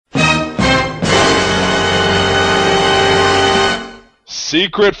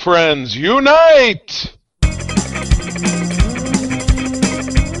Secret friends, unite!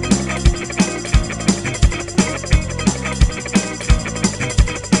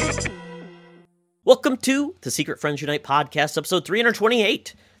 Welcome to the Secret Friends Unite podcast, episode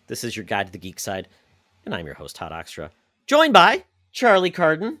 328. This is your guide to the geek side, and I'm your host, Todd Oxtra, joined by Charlie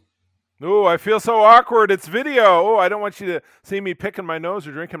Carden. Oh, I feel so awkward. It's video. Oh, I don't want you to see me picking my nose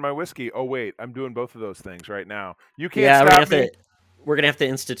or drinking my whiskey. Oh, wait, I'm doing both of those things right now. You can't stop me. We're going to have to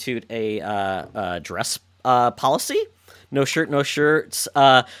institute a dress policy. No shirt, no shirts,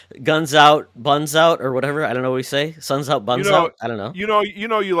 guns out, buns out, or whatever. I don't know what we say. Suns out, buns out. I don't know.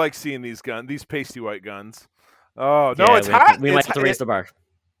 You like seeing these pasty white guns. Oh, no, yeah, it's hot. We might have to raise the bar.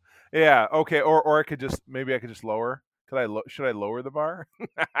 Yeah, okay. Or I could just lower. Should I lower the bar?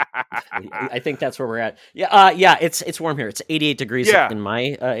 I think that's where we're at. Yeah, it's warm here. It's 88 degrees in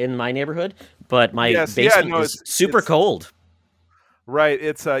my neighborhood, but my basement is super cold. Right.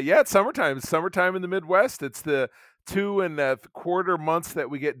 It's summertime. It's summertime in the Midwest. It's the 2 1/4 months that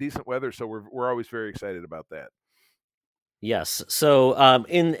we get decent weather, so we're always very excited about that. Yes. So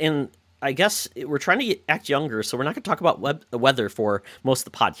I guess we're trying to act younger, so we're not going to talk about weather for most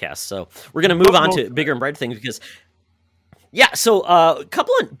of the podcast. So we're going to move on to bigger and brighter things because. Yeah, so a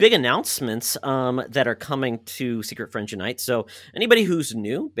couple of big announcements that are coming to Secret Friends Unite. So anybody who's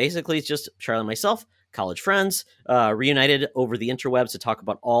new, basically it's just Charlie and myself, college friends, reunited over the interwebs to talk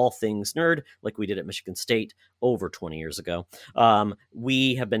about all things nerd, like we did at Michigan State over 20 years ago.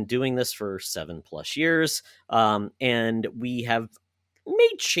 We have been doing this for 7+ years, and we have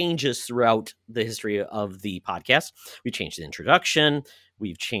made changes throughout the history of the podcast. We changed the introduction.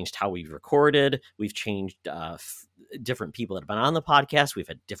 We've changed how we've recorded. We've changed different people that have been on the podcast. We've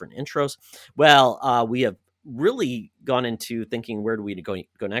had different intros. Well, we have really gone into thinking, where do we go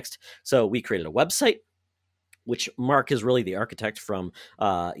next? So we created a website, which Mark is really the architect from,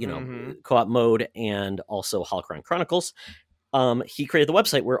 Co-op Mode and also Holocron Chronicles. He created the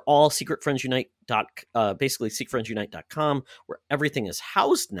website where all Secret Friends Unite basically secretfriendsunite.com, where everything is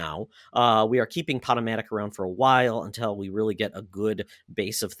housed now. We are keeping Podomatic around for a while until we really get a good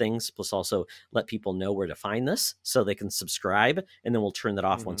base of things, plus also let people know where to find this so they can subscribe, and then we'll turn that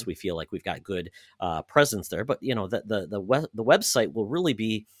off once we feel like we've got good presence there. But the website will really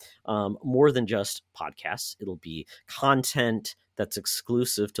be more than just podcasts. It'll be content that's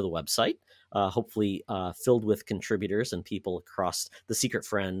exclusive to the website. Hopefully filled with contributors and people across the Secret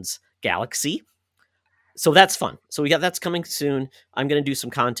Friends galaxy. So that's fun. So that's coming soon. I'm going to do some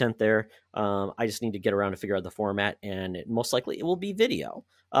content there. I just need to get around to figure out the format, and most likely it will be video.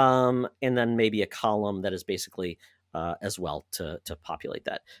 And then maybe a column that is basically as well to populate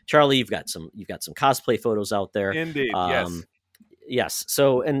that. Charlie, you've got some cosplay photos out there. Indeed, yes. Yes.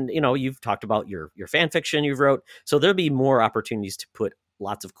 So, and you've talked about your fan fiction you've wrote. So there'll be more opportunities to put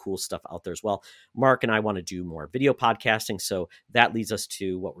lots of cool stuff out there as well. Mark and I want to do more video podcasting, so that leads us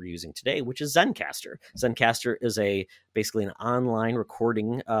to what we're using today, which is Zencastr. Zencastr is basically an online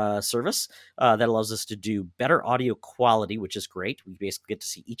recording service that allows us to do better audio quality, which is great. We basically get to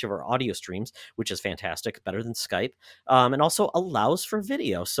see each of our audio streams, which is fantastic, better than Skype, and also allows for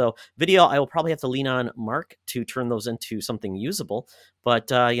video. So video, I will probably have to lean on Mark to turn those into something usable.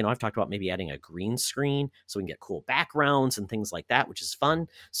 But, I've talked about maybe adding a green screen so we can get cool backgrounds and things like that, which is fun.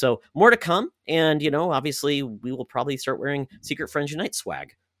 So more to come. And, obviously we will probably start wearing Secret Friends Unite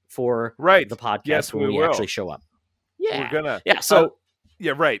swag for the podcast when we actually show up. Yeah. We're gonna. Yeah. So.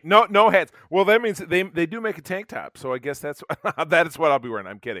 Yeah, right. No hats. Well, that means they do make a tank top. So I guess that is what I'll be wearing.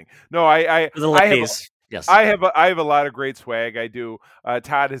 I'm kidding. No, I have. Yes, I have a lot of great swag. I do.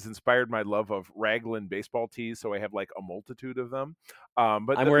 Todd has inspired my love of Raglan baseball tees, so I have like a multitude of them.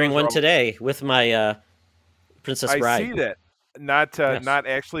 But I'm wearing one today with my Princess Bride. I see that. Not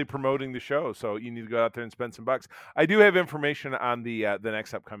actually promoting the show, so you need to go out there and spend some bucks. I do have information on the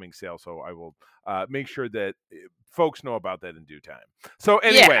next upcoming sale, so I will make sure that folks know about that in due time. So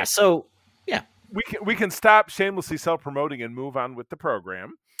anyway, we can stop shamelessly self-promoting and move on with the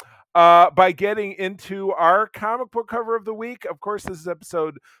program. By getting into our comic book cover of the week. Of course, this is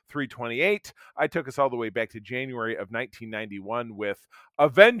episode 328. I took us all the way back to January of 1991 with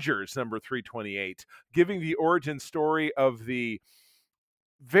Avengers number 328, giving the origin story of the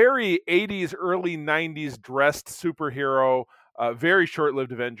very 80s, early 90s dressed superhero, very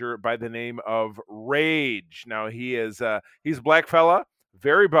short-lived Avenger by the name of Rage. Now, he's a black fella,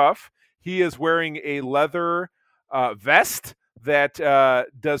 very buff. He is wearing a leather vest that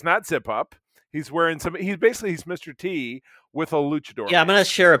does not zip up. He's wearing he's Mr. T with a luchador. Yeah, I'm going to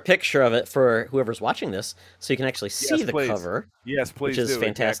share a picture of it for whoever's watching this so you can actually see the cover. Yes, please. Which is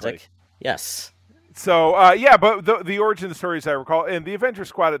fantastic. Exactly. Yes. So yeah, but the origin stories I recall, and the Avenger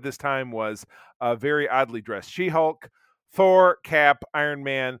Squad at this time was very oddly dressed: She-Hulk, Thor, Cap, Iron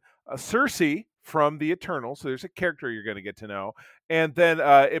Man, Cersei from the Eternals. So there's a character you're going to get to know, and then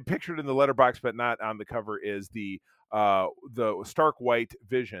it pictured in the letterbox but not on the cover is the Stark White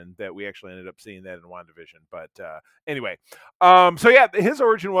Vision that we actually ended up seeing that in WandaVision. But anyway, so yeah, his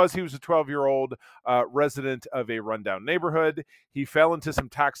origin was he was a 12-year-old resident of a rundown neighborhood. He fell into some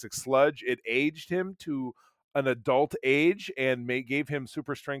toxic sludge. It aged him to an adult age and gave him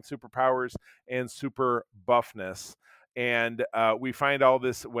super strength, superpowers, and super buffness. And we find all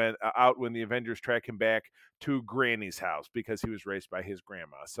this when the Avengers track him back to Granny's house because he was raised by his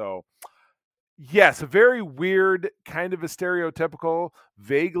grandma. So yes, a very weird, kind of a stereotypical,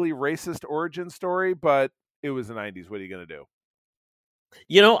 vaguely racist origin story, but it was the 90s. What are you going to do?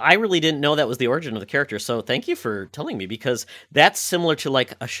 I really didn't know that was the origin of the character, so thank you for telling me, because that's similar to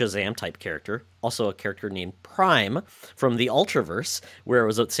like a Shazam type character, also a character named Prime from the Ultraverse, where it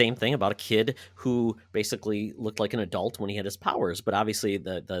was the same thing about a kid who basically looked like an adult when he had his powers, but obviously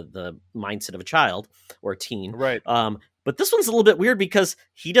the mindset of a child or a teen. Right. But this one's a little bit weird because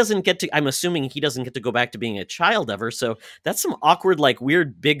he doesn't get to, I'm assuming he doesn't get to go back to being a child ever, so that's some awkward, like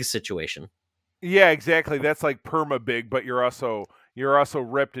weird big situation. Yeah, exactly. That's like perma big, but you're also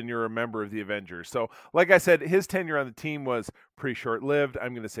ripped and you're a member of the Avengers. So, like I said, his tenure on the team was pretty short lived.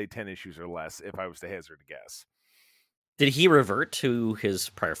 I'm going to say 10 issues or less if I was to hazard a guess. Did he revert to his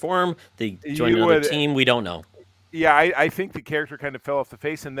prior form? Did he join another team? We don't know. Yeah, I think the character kind of fell off the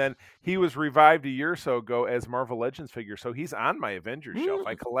face, and then he was revived a year or so ago as Marvel Legends figure. So he's on my Avengers shelf.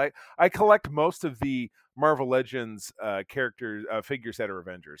 I collect most of the Marvel Legends characters figures that are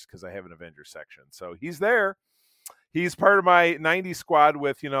Avengers because I have an Avengers section. So he's there. He's part of my 90s squad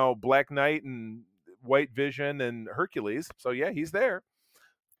with Black Knight and White Vision and Hercules. So yeah, he's there.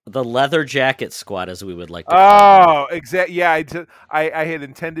 The leather jacket squad, as we would like to call it. Oh, exactly. Yeah, I had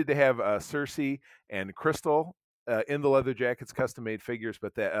intended to have Cersei and Crystal in the leather jackets, custom made figures,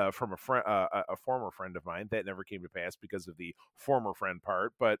 but that from a former friend of mine, that never came to pass because of the former friend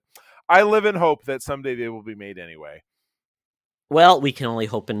part. But I live in hope that someday they will be made anyway. Well, we can only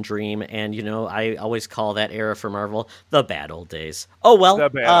hope and dream, and I always call that era for Marvel the bad old days. Oh well,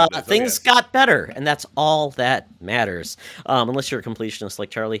 things got better, and that's all that matters. Unless you're a completionist like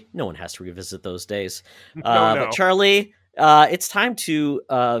Charlie, no one has to revisit those days. No. But Charlie, it's time to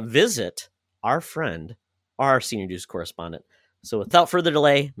visit our friend, our senior news correspondent. So without further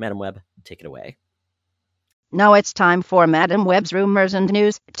delay, Madam Webb, take it away. Now it's time for Madam Webb's rumors and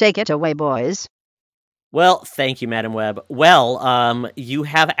news. Take it away, boys. Well, thank you, Madam Webb. Well, you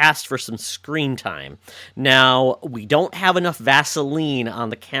have asked for some screen time. Now, we don't have enough Vaseline on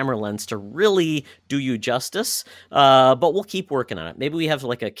the camera lens to really do you justice, but we'll keep working on it. Maybe we have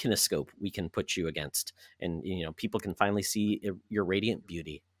like a kinescope we can put you against, and people can finally see your radiant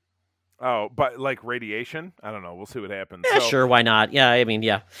beauty. Oh, but like radiation? I don't know. We'll see what happens. Yeah, sure, why not? Yeah, I mean,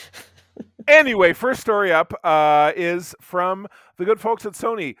 yeah. Anyway, first story up is from the good folks at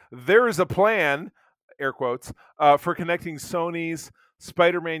Sony. There is a plan, air quotes, for connecting Sony's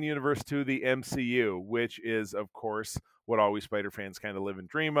Spider-Man universe to the MCU, which is, of course, what all we Spider fans kind of live and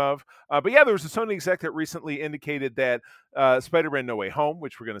dream of. But yeah, there was a Sony exec that recently indicated that Spider-Man No Way Home,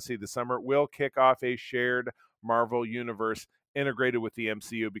 which we're going to see this summer, will kick off a shared Marvel universe integrated with the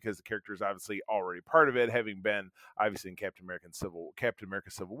MCU because the character is obviously already part of it, having been obviously in Captain America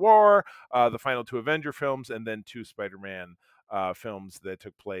Civil War, the final 2 Avenger films, and then 2 Spider-Man films that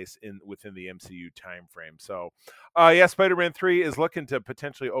took place within the MCU timeframe. So, yeah, Spider-Man 3 is looking to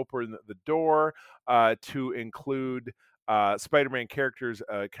potentially open the door to include Spider-Man characters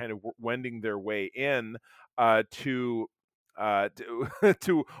kind of wending their way in to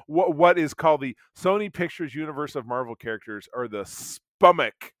what is called the Sony Pictures Universe of Marvel characters, or the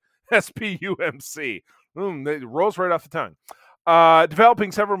SPUMC, SPUMC. It rolls right off the tongue.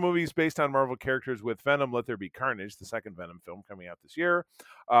 Developing several movies based on Marvel characters, with Venom Let There Be Carnage, the second Venom film, coming out this year.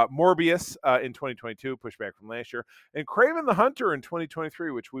 Morbius in 2022, pushed back from last year. And Kraven the Hunter in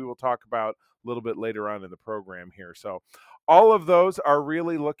 2023, which we will talk about a little bit later on in the program here. So all of those are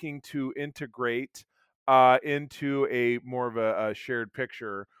really looking to integrate into a more of a shared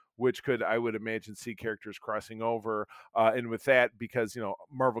picture, which could, I would imagine, see characters crossing over. And with that, because,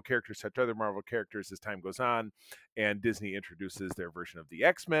 Marvel characters touch other Marvel characters as time goes on, and Disney introduces their version of the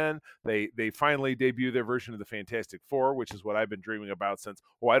X-Men. They finally debut their version of the Fantastic Four, which is what I've been dreaming about since,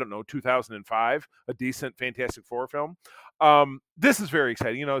 2005, a decent Fantastic Four film. this is very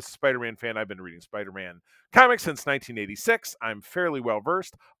exciting. As a Spider-Man fan, I've been reading Spider-Man comics since 1986. I'm fairly well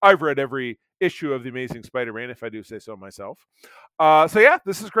versed. I've read every issue of The Amazing Spider-Man, if I do say so myself. So yeah,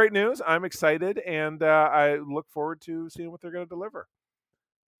 this is great news. I'm excited, and I look forward to seeing what they're going to deliver.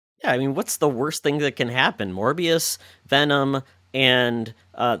 Yeah, I mean, what's the worst thing that can happen? Morbius, Venom, and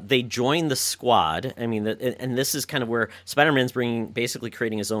they join the squad. I mean, and this is kind of where Spider-Man's basically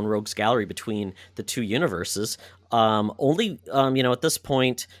creating his own rogues gallery between the two universes. At this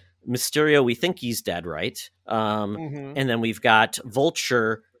point, Mysterio, we think he's dead, right? And then we've got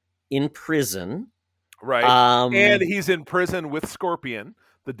Vulture in prison, right? And he's in prison with Scorpion,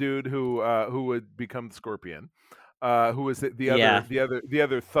 the dude who would become the Scorpion. Who was the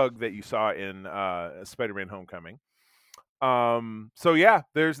other thug that you saw in Spider-Man: Homecoming. So yeah,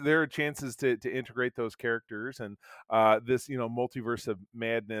 there are chances to integrate those characters, and this multiverse of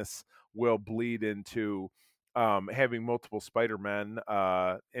madness will bleed into having multiple Spider-Men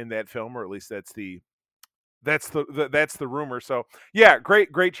in that film, or at least that's the rumor. So yeah,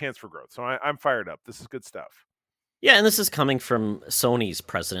 great chance for growth. So I'm fired up. This is good stuff. Yeah, and this is coming from Sony's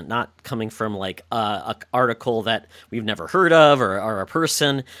president, not coming from like a article that we've never heard of or a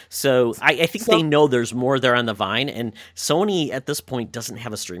person. So I think they know there's more there on the vine, and Sony at this point doesn't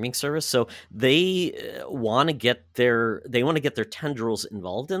have a streaming service, so they want to get their tendrils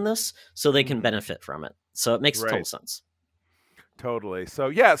involved in this so they can benefit from it. So it makes total sense. Totally. So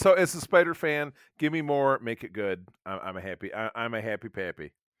yeah. So as a Spider fan, give me more, make it good. I'm a happy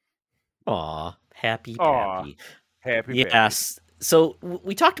pappy. Aw, happy pappy. Happy. Yes. So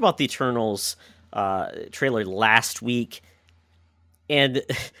we talked about the Eternals trailer last week, and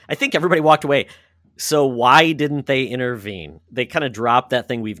I think everybody walked away. So why didn't they intervene? They kind of dropped that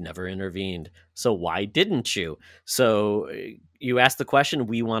thing, we've never intervened. So why didn't you? So you asked the question,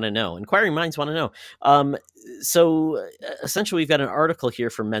 we want to know. Inquiring minds want to know. So essentially, we've got an article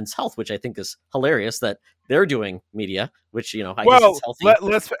here from Men's Health, which I think is hilarious that they're doing media, which, I guess it's healthy.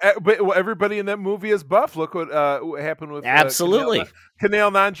 But everybody in that movie is buff. Look what happened with absolutely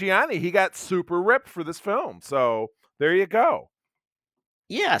Kumail Nanjiani. He got super ripped for this film. So there you go.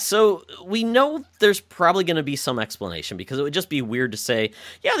 Yeah, so we know there's probably going to be some explanation, because it would just be weird to say,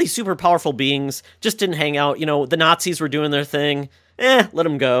 yeah, these super powerful beings just didn't hang out. The Nazis were doing their thing. Let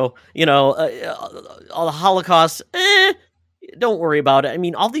them go. All the Holocaust. Don't worry about it. I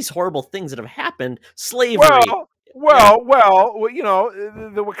mean, all these horrible things that have happened, slavery. Well,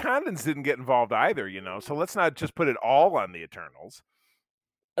 the Wakandans didn't get involved either, so let's not just put it all on the Eternals.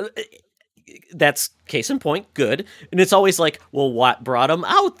 That's case in point, good. And it's always like, well, what brought them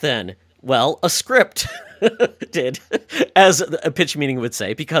out then? Well, a script did, as a pitch meeting would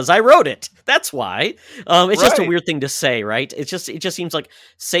say, because I wrote it. That's why. It's just a weird thing to say, right? It just seems like,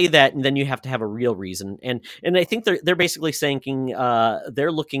 say that, and then you have to have a real reason. And I think they're basically saying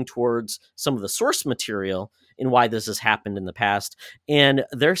they're looking towards some of the source material in why this has happened in the past. And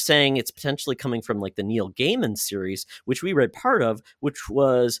they're saying it's potentially coming from like the Neil Gaiman series, which we read part of, which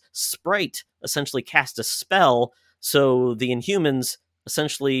was Sprite essentially cast a spell. So the Inhumans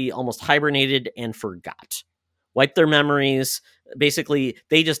essentially almost hibernated and forgot, wiped their memories. Basically,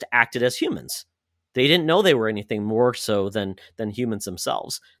 they just acted as humans. They didn't know they were anything more so than humans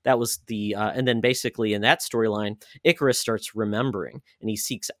themselves. That was and then basically in that storyline, Icarus starts remembering and he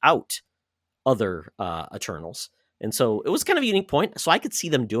seeks out other Eternals. And so it was kind of a unique point. So I could see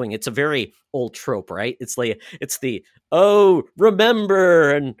them doing it. It's a very old trope, right? It's the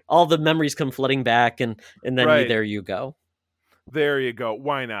remember, and all the memories come flooding back, and then there you go. There you go.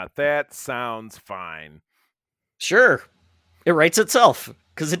 Why not? That sounds fine. Sure. It writes itself,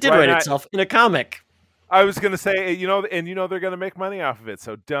 because it did write itself in a comic. I was going to say, they're going to make money off of it.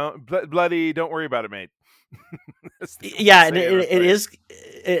 So don't worry about it, mate. Yeah, and it is,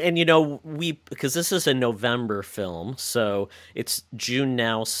 and because this is a November film, so it's June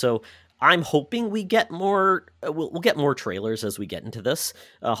now. So I'm hoping we get more. We'll get more trailers as we get into this.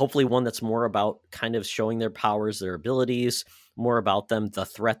 Hopefully, one that's more about kind of showing their powers, their abilities, more about them, the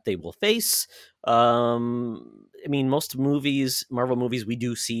threat they will face. I mean, most movies, Marvel movies, we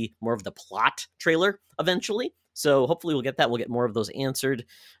do see more of the plot trailer eventually. So hopefully we'll get that. We'll get more of those answered.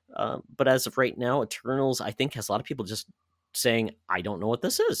 But as of right now, Eternals, I think, has a lot of people just saying, I don't know what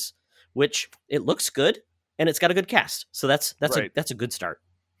this is, which it looks good and it's got a good cast. So that's a good start.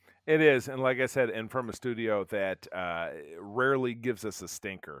 It is. And like I said, and from a studio that rarely gives us a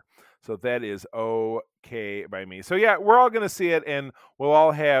stinker. So that is okay by me. So yeah, we're all going to see it and we'll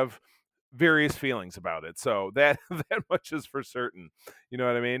all have various feelings about it. So that much is for certain. You know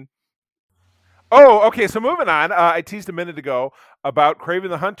what I mean? Oh, okay. So moving on, I teased a minute ago about Kraven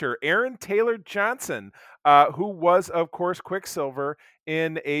the Hunter. Aaron Taylor Johnson, who was, of course, Quicksilver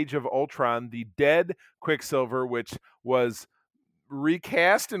in Age of Ultron, the dead Quicksilver, which was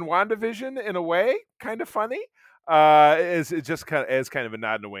recast in WandaVision in a way, kind of funny. Is it just kind of as kind of a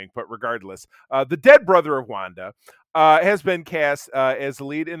nod and a wink, but regardless, the dead brother of Wanda has been cast as the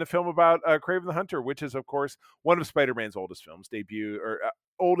lead in a film about Kraven the Hunter, which is, of course, one of Spider-Man's oldest films,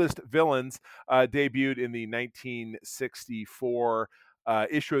 oldest villains, debuted in the 1964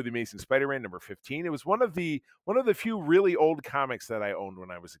 issue of the Amazing Spider-Man number 15. It was one of the few really old comics that I owned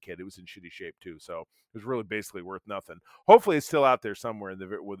when I was a kid. It was in shitty shape too, so it was really basically worth nothing. Hopefully, it's still out there somewhere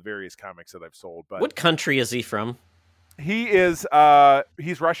with various comics that I've sold. But what country is he from? He is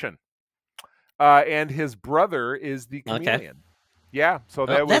he's Russian, and his brother is the Chameleon. Okay. Yeah, so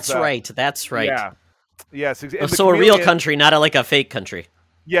that was that's right. That's right. Yeah. Yes. So a real country, not like a fake country.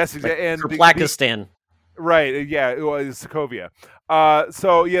 Yes, Like exactly. And Pakistan. Right. Yeah, it was Sokovia.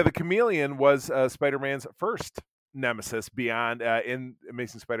 So yeah, the Chameleon was Spider-Man's first nemesis beyond in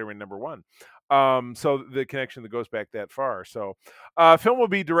Amazing Spider-Man number 1. So the connection that goes back that far. So film will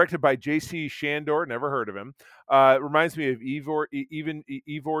be directed by J.C. Shandor. Never heard of him. It reminds me of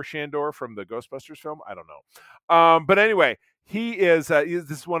Ivor Shandor from the Ghostbusters film. I don't know. But anyway, he is this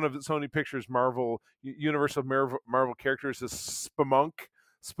is one of Sony Pictures Universal Marvel characters, is Spamunk.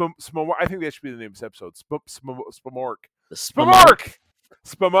 I think that should be the name of this episode. Spamork.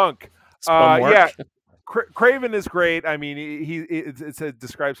 Yeah, Kraven is great. I mean, it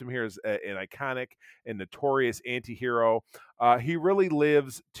describes him here as an iconic and notorious anti-hero. He really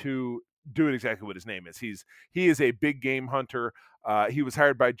lives to do it exactly what his name is. He is a big game hunter. He was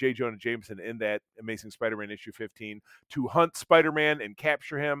hired by J. Jonah Jameson in that Amazing Spider-Man issue 15 to hunt Spider-Man and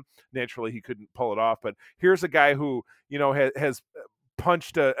capture him. Naturally, he couldn't pull it off, but here's a guy who, you know, has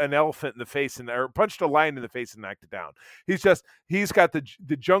punched an elephant in the face or punched a lion in the face and knocked it down. He's got the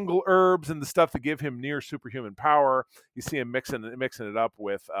jungle herbs and the stuff that give him near superhuman power. You see him mixing it up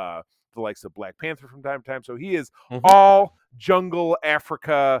with the likes of Black Panther from time to time. So he is all jungle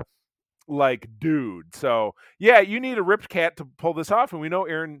Africa like dude. So yeah, you need a ripped cat to pull this off, and we know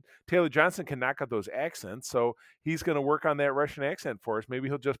Aaron Taylor Johnson can knock out those accents, so he's going to work on that Russian accent for us. Maybe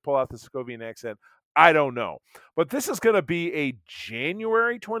he'll just pull out the Sokovian accent. I don't know. But this is going to be a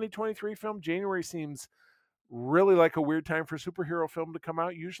January 2023 film. January seems really like a weird time for a superhero film to come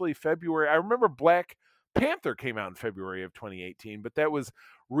out. Usually February. I remember Black Panther came out in February of 2018, but that was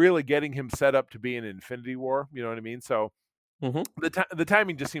really getting him set up to be in Infinity War. You know what I mean? So the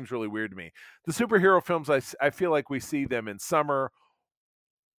timing just seems really weird to me. The superhero films, I feel like we see them in summer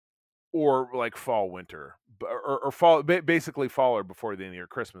or like fall, winter, or fall, basically fall or before the end of the year,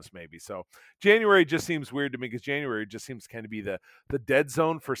 Christmas maybe. So January just seems weird to me because January just seems kind of be the dead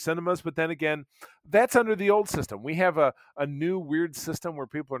zone for cinemas. But then again, that's under the old system. We have a new weird system where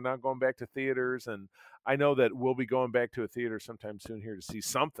people are not going back to theaters, and I know that we'll be going back to a theater sometime soon here to see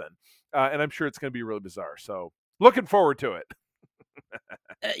something, and I'm sure it's going to be really bizarre. So looking forward to it.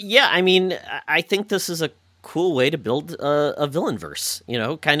 Yeah, I mean, I think this is a cool way to build a villain verse, you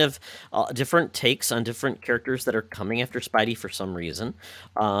know, kind of different takes on different characters that are coming after Spidey for some reason.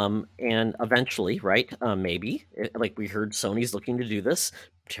 And eventually, right, maybe, like we heard Sony's looking to do this,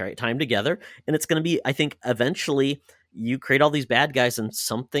 time together, and it's going to be, I think, eventually you create all these bad guys and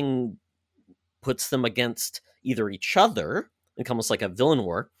something puts them against either each other, like almost like a villain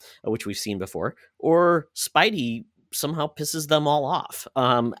war, which we've seen before, or Spidey somehow pisses them all off.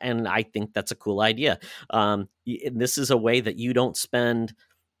 And I think that's a cool idea. This is a way that you don't spend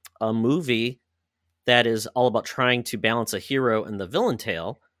a movie that is all about trying to balance a hero and the villain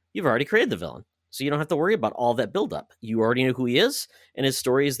tale. You've already created the villain, so you don't have to worry about all that buildup. You already know who he is, and his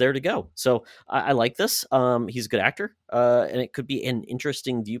story is there to go. So I like this. He's a good actor, and it could be an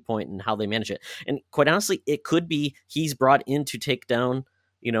interesting viewpoint in how they manage it. And quite honestly, it could be he's brought in to take down,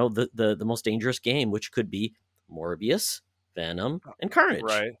 you know, the most dangerous game, which could be Morbius, Venom, and Carnage.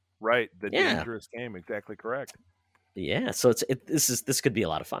 Right. The dangerous game. Exactly correct. Yeah, so this could be a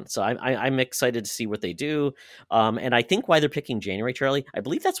lot of fun. So I'm excited to see what they do. And I think why they're picking January, Charlie, I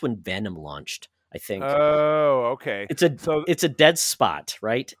believe that's when Venom launched. I think. Oh, okay. It's a dead spot,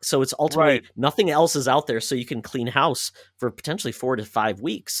 right? So it's ultimately nothing else is out there, so you can clean house for potentially 4 to 5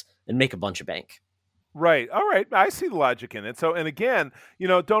 weeks and make a bunch of bank. Right. All right. I see the logic in it. So, and again, you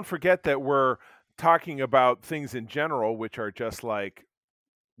know, don't forget that we're talking about things in general, which are just like,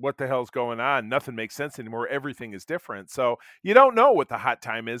 what the hell's going on? Nothing makes sense anymore. Everything is different. So you don't know what the hot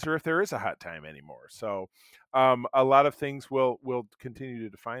time is or if there is a hot time anymore. So a lot of things will continue to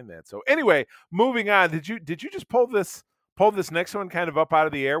define that. So anyway, moving on. Did you just pull this pull this next one kind of up out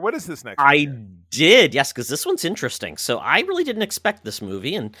of the air? What is this next one? I did, yes, because this one's interesting. So I really didn't expect this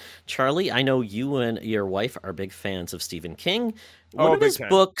movie. And Charlie, I know you and your wife are big fans of Stephen King. One of his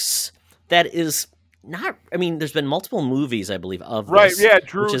books that is not, I mean, there's been multiple movies, I believe, of this. Yeah,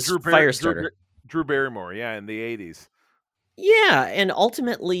 which is Firestarter. Drew Barrymore, in the 80s. Yeah, and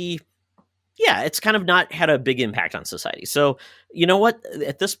ultimately, yeah, it's kind of not had a big impact on society. So, you know what?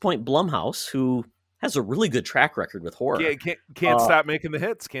 At this point, Blumhouse, who has a really good track record with horror, can't stop making the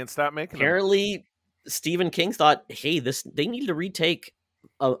hits. Can't stop making them. Apparently, Stephen King thought, hey, they need to retake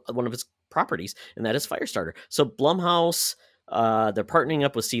one of his properties, and that is Firestarter. So Blumhouse, they're partnering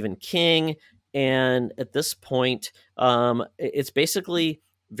up with Stephen King, and at this point, it's basically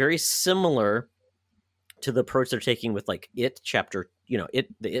very similar to the approach they're taking with like the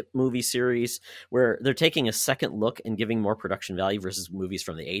It movie series, where they're taking a second look and giving more production value versus movies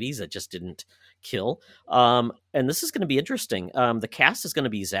from the 80s that just didn't kill. And this is going to be interesting. The cast is going to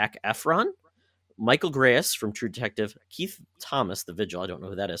be Zac Efron, Michael Grais from True Detective, Keith Thomas, The Vigil, I don't know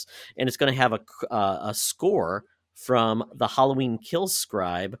who that is, and it's going to have a score from the Halloween Kills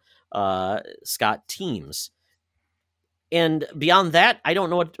scribe, Scott Teems. And beyond that, I don't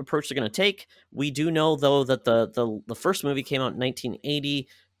know what approach they're going to take. We do know, though, that the first movie came out in 1980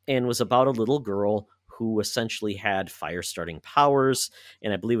 and was about a little girl who essentially had fire-starting powers,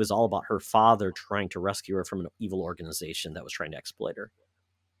 and I believe it was all about her father trying to rescue her from an evil organization that was trying to exploit her.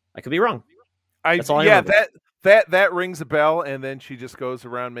 I could be wrong. That's all I remember. That rings a bell, and then she just goes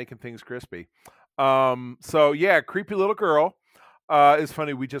around making things crispy. So yeah, creepy little girl. It's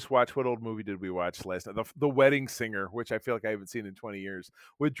funny. We just watched, what old movie did we watch last night? The Wedding Singer, which I feel like I haven't seen in 20 years.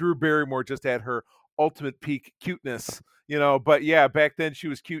 With Drew Barrymore just at her ultimate peak cuteness, But yeah, back then she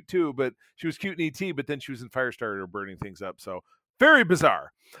was cute too. But she was cute in E.T. But then she was in Firestarter burning things up. So very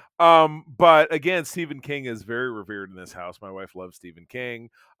bizarre. But again, Stephen King is very revered in this house. My wife loves Stephen King.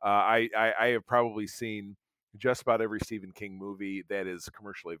 I have probably seen just about every Stephen King movie that is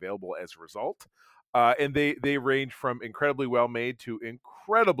commercially available as a result. And they range from incredibly well made to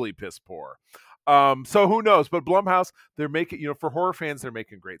incredibly piss poor. So who knows? But Blumhouse, they're making, for horror fans, they're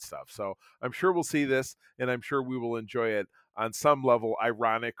making great stuff. So I'm sure we'll see this, and I'm sure we will enjoy it on some level,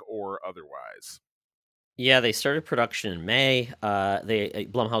 ironic or otherwise. Yeah, they started production in May.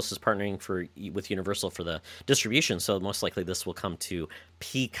 Blumhouse is partnering with Universal for the distribution, so most likely this will come to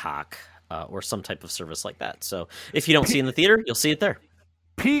Peacock or some type of service like that. So if you don't see it in the theater, you'll see it there.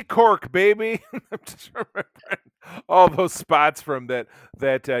 P-Cork, baby. I'm just remembering all those spots from that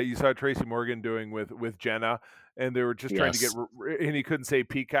you saw Tracy Morgan doing with Jenna, and they were just trying to get, and he couldn't say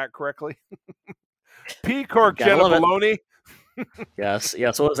peacock correctly. P-Cork, Jenna Maloney. Yes.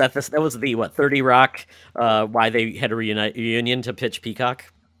 So what was that? That was the 30 Rock. Why they had a reunion to pitch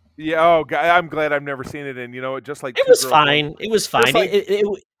Peacock. Yeah. Oh, God, I'm glad I've never seen it. And just like it was fine. It was fine.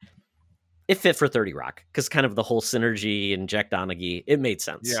 It fit for 30 Rock because kind of the whole synergy and Jack Donaghy, it made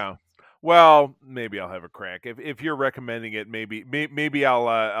sense. Yeah. Well, maybe I'll have a crack. If you're recommending it, maybe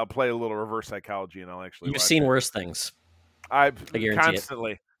I'll play a little reverse psychology and I'll actually. You've seen worse things. I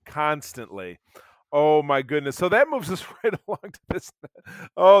constantly. Oh my goodness! So that moves us right along to this.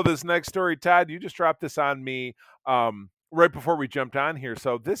 This next story, Todd. You just dropped this on me right before we jumped on here.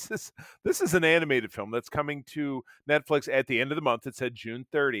 So this is an animated film that's coming to Netflix at the end of the month. It said June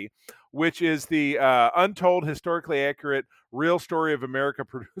 30, which is the untold, historically accurate, real story of America,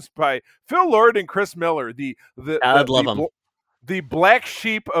 produced by Phil Lord and Chris Miller. I'd love them. The black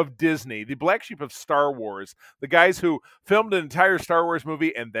sheep of Disney, the black sheep of Star Wars, the guys who filmed an entire Star Wars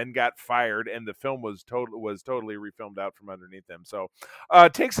movie and then got fired, and the film was totally refilmed out from underneath them. So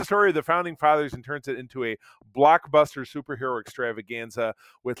takes the story of the Founding Fathers and turns it into a blockbuster superhero extravaganza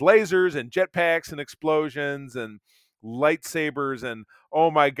with lasers and jetpacks and explosions and lightsabers and, oh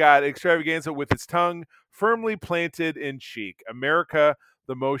my God, extravaganza with its tongue firmly planted in cheek. America,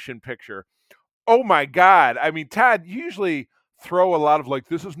 the Motion Picture. Oh my God. I mean, Todd, usually throw a lot of like,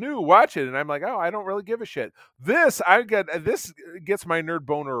 this is new, watch it, and I'm like, oh, I don't really give a shit. This gets my nerd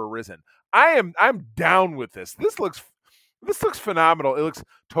boner arisen. I'm down with this. This looks phenomenal. It looks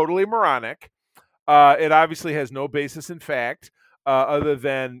totally moronic. It obviously has no basis in fact, other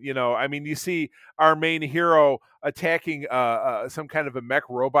than, you see our main hero attacking some kind of a mech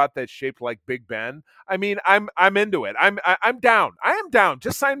robot that's shaped like Big Ben. I mean, I'm into it. I'm down. I am down.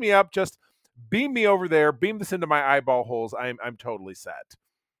 Just sign me up. Just beam me over there, beam this into my eyeball holes. I'm totally set.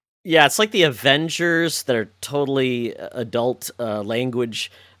 Yeah, it's like the Avengers that are totally adult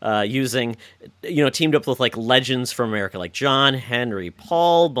language. using, teamed up with like legends from America, like John Henry,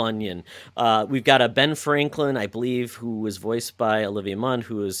 Paul Bunyan. We've got a Ben Franklin, I believe, who was voiced by Olivia Munn,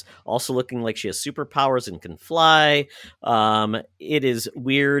 who is also looking like she has superpowers and can fly. It is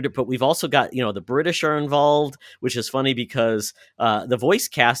weird, but we've also got, the British are involved, which is funny because the voice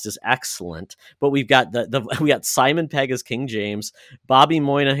cast is excellent. But we've got we got Simon Pegg as King James, Bobby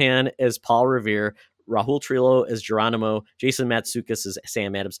Moynihan as Paul Revere, Rahul Trillo as Geronimo, Jason Matsoukas as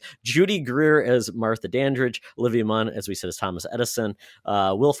Sam Adams, Judy Greer as Martha Dandridge, Olivia Munn, as we said, as Thomas Edison,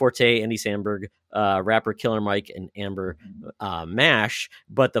 Will Forte, Andy Samberg, rapper Killer Mike, and Amber Mash.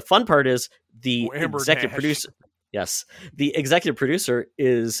 But the fun part is the executive producer. Yes, the executive producer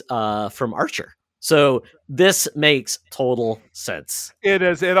is from Archer. So this makes total sense. It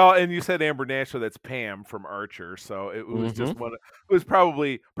is it all, and you said Amber Nash, so that's Pam from Archer. So it was just one. It was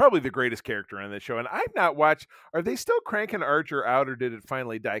probably the greatest character on that show. And I've not watched. Are they still cranking Archer out, or did it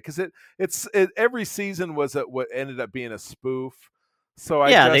finally die? Because it's every season was what ended up being a spoof. So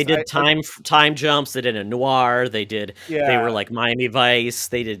they did time jumps. They did a noir. They did. Yeah. They were like Miami Vice.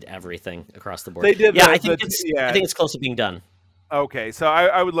 They did everything across the board. They did. I think it's close to being done. Okay, so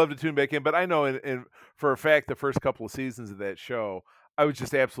I would love to tune back in, but I know for a fact the first couple of seasons of that show, I was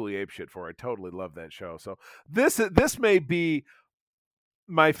just absolutely apeshit for. I totally love that show. So this may be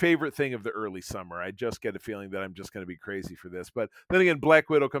my favorite thing of the early summer. I just get a feeling that I'm just going to be crazy for this. But then again, Black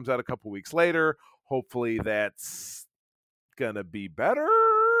Widow comes out a couple weeks later. Hopefully that's going to be better,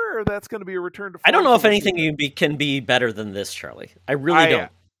 or that's going to be a return to form. I don't know if anything can be better than this, Charlie. I really don't.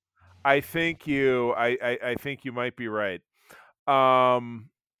 I think you might be right.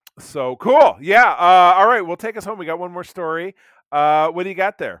 So cool. Yeah. All right. Well, take us home. We got one more story. What do you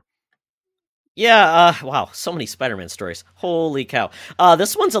got there? Yeah. Wow. So many Spider-Man stories. Holy cow.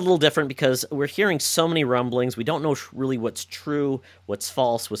 This one's a little different because we're hearing so many rumblings. We don't know really what's true, what's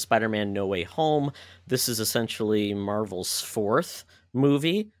false with Spider-Man No Way Home. This is essentially Marvel's fourth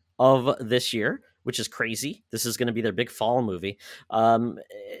movie of this year, which is crazy. This is going to be their big fall movie.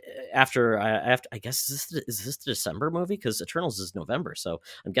 After I guess is this the December movie? Because Eternals is November, so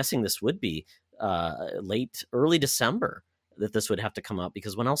I'm guessing this would be early December that this would have to come out.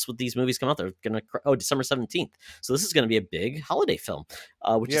 Because when else would these movies come out? They're gonna December 17th. So this is going to be a big holiday film,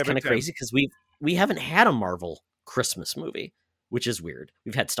 which is kind of crazy because we haven't had a Marvel Christmas movie, which is weird.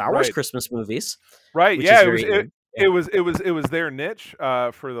 We've had Star Wars Christmas movies, right? Yeah, it was their niche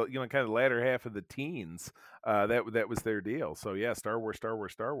for the kind of the latter half of the teens. That was their deal. So yeah, Star Wars.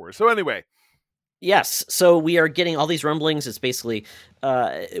 So anyway, yes. So we are getting all these rumblings. It's basically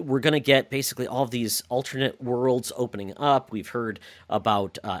we're going to get basically all of these alternate worlds opening up. We've heard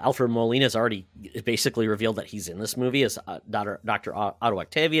about Alfred Molina's already basically revealed that he's in this movie as Dr. Otto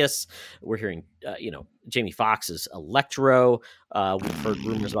Octavius. We're hearing Jamie Foxx as Electro. We've heard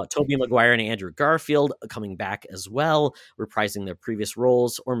rumors about Tobey Maguire and Andrew Garfield coming back as well, reprising their previous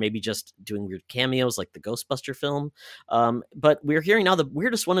roles, or maybe just doing weird cameos like the Ghostbuster film. But we're hearing now the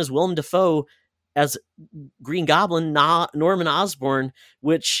weirdest one is Willem Dafoe as Green Goblin, Norman Osborn,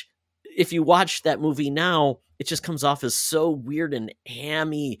 which if you watch that movie now, it just comes off as so weird and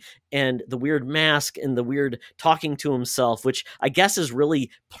hammy, and the weird mask and the weird talking to himself, which I guess is really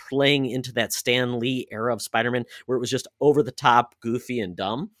playing into that Stan Lee era of Spider-Man where it was just over the top, goofy and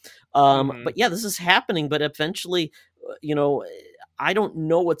dumb. But yeah, this is happening, but eventually, I don't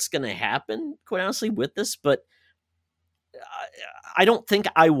know what's going to happen, quite honestly, with this, but I don't think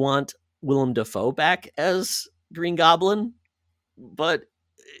I want Willem Dafoe back as Green Goblin, but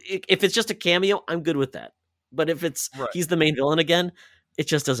if it's just a cameo, I'm good with that. But if he's the main villain again, it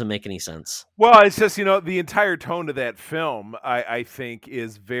just doesn't make any sense. Well, it's just, the entire tone of that film, I think,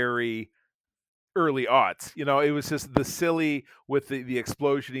 is very early aughts. It was just the silly with the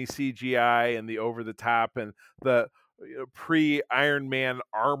explosion-y CGI and the over-the-top and the pre-Iron Man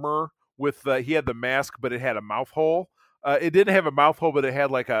armor with he had the mask, but it had a mouth hole. It didn't have a mouth hole, but it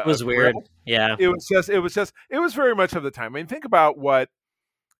had like it was weird. Yeah. It was very much of the time. I mean, think about what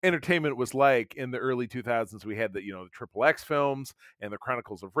entertainment was like in the early 2000s. We had the Triple X films and the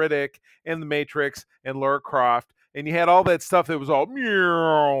Chronicles of Riddick and the Matrix and Lara Croft, and you had all that stuff that was all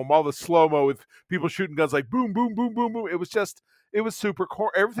the slow-mo with people shooting guns like boom, boom, boom, boom, boom. It was super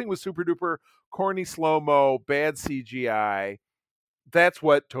everything was super duper corny, slow-mo, bad CGI. That's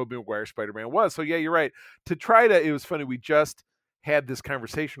what Tobey Maguire Spider-Man was. So yeah, you're right. It was funny. We just had this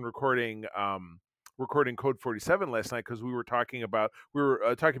conversation recording Code 47 last night because we were talking about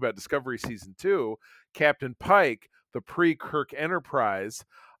Discovery Season 2, Captain Pike, the pre-Kirk Enterprise,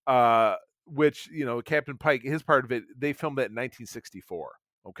 which Captain Pike, his part of it, they filmed that in 1964.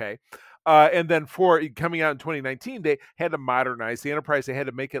 Okay. And then for coming out in 2019, they had to modernize the Enterprise. They had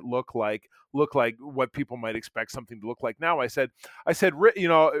to make it look like what people might expect something to look like now. I said, you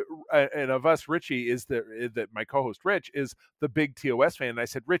know, and of us, Richie is that my co-host Rich is the big TOS fan. And I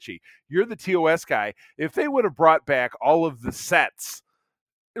said, Richie, you're the TOS guy. If they would have brought back all of the sets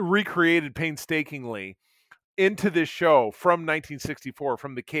recreated painstakingly into this show from 1964,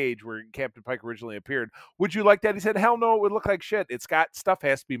 from the cage where Captain Pike originally appeared, would you like that? He said, hell no, it would look like shit. It's got stuff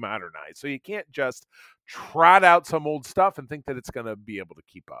has to be modernized. So you can't just trot out some old stuff and think that it's going to be able to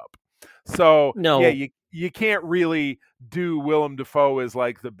keep up. So No. yeah, you can't really do Willem Dafoe as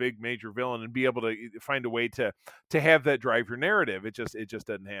like the big major villain and be able to find a way to have that drive your narrative. It just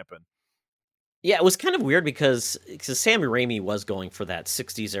doesn't happen. Yeah, it was kind of weird because Sam Raimi was going for that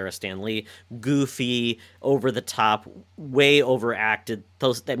 60s era Stan Lee, goofy, over the top, way overacted. That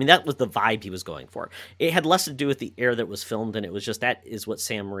was the vibe he was going for. It had less to do with the era that was filmed, and it was just that is what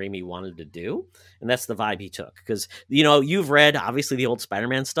Sam Raimi wanted to do, and that's the vibe he took. Because, you know, you've read, obviously, the old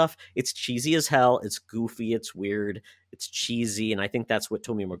Spider-Man stuff. It's cheesy as hell. It's goofy. It's weird. It's cheesy, and I think that's what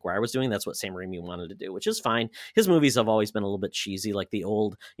Tobey Maguire was doing. That's what Sam Raimi wanted to do, which is fine. His movies have always been a little bit cheesy, like the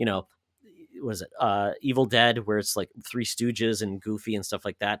old, you know, was it Evil Dead, where it's like Three Stooges and goofy and stuff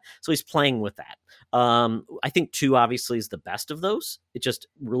like that. So he's playing with that. I think 2 obviously is the best of those. It just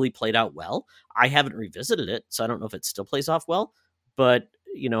really played out well. I haven't revisited it, so I don't know if it still plays off well, but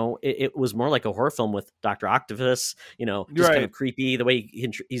you know, it was more like a horror film with Dr. Octopus, you know, just kind of creepy the way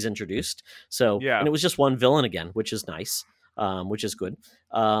he's introduced. So, yeah. And it was just one villain again, which is nice, which is good.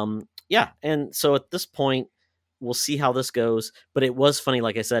 Yeah. And so at this point, we'll see how this goes, but it was funny.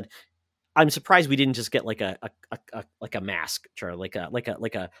 Like I said, I'm surprised we didn't just get like a mask, Charlie, like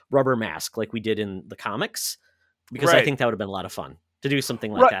a rubber mask like we did in the comics, because I think that would have been a lot of fun to do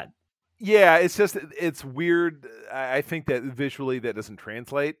something like that. Yeah, it's weird. I think that visually that doesn't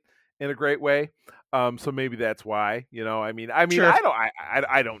translate in a great way. So maybe that's why, you know. I mean, sure.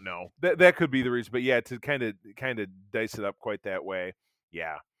 I don't know. That could be the reason, but yeah, to kind of dice it up quite that way,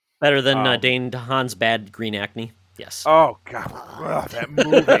 yeah. Better than Dane DeHaan's bad green acne. Yes. Oh God, that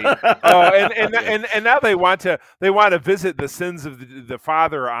movie. And now they want to visit the sins of the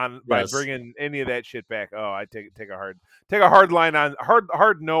father by bringing any of that shit back. Oh, I take a hard line on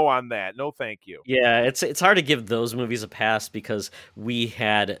hard no on that. No, thank you. Yeah, it's hard to give those movies a pass because we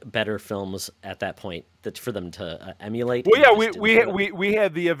had better films at that point for them to emulate. Well, yeah, we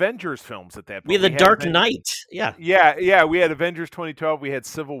had the Avengers films at that point. We had the Dark Knight. Yeah. We had Avengers 2012. We had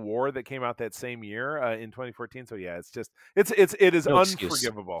Civil War that came out that same year in 2014. So yeah, it is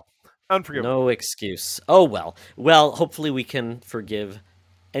unforgivable. Unforgivable. No excuse. Oh well. Hopefully we can forgive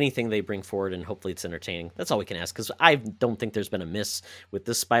anything they bring forward, and hopefully it's entertaining. That's all we can ask, because I don't think there's been a miss with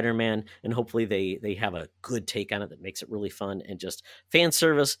this Spider-Man, and hopefully they have a good take on it that makes it really fun and just fan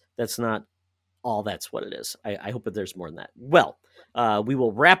service. That's not all that's what it is. I hope that there's more than that. Well, we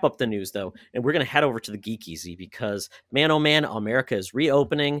will wrap up the news, though, and we're going to head over to the Geek Easy, because, man, oh man, America is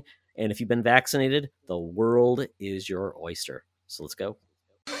reopening, and if you've been vaccinated, the world is your oyster. So let's go.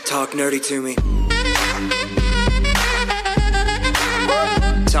 Talk nerdy to me.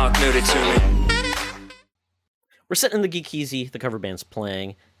 Talk nerdy to me. We're sitting in the Geek Easy, the cover band's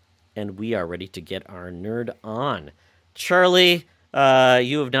playing, and we are ready to get our nerd on. Charlie,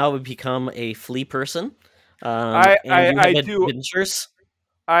 you have now become a flea person. I do. Adventures.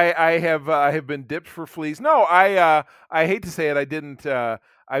 I have been dipped for fleas. No, I hate to say it. I didn't.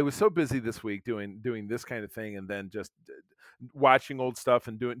 I was so busy this week doing this kind of thing, and then just watching old stuff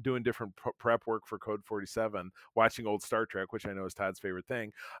and doing different prep work for Code 47, watching old Star Trek, which I know is Todd's favorite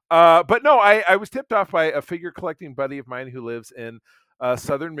thing. But no, I was tipped off by a figure collecting buddy of mine who lives in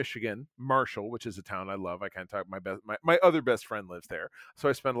Southern Michigan, Marshall, which is a town I love. I kind of talk my other best friend lives there, so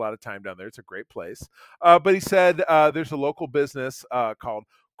I spend a lot of time down there. It's a great place. But he said there's a local business called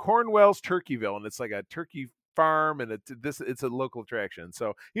Cornwell's Turkeyville, and it's like a turkey farm, and it's a local attraction.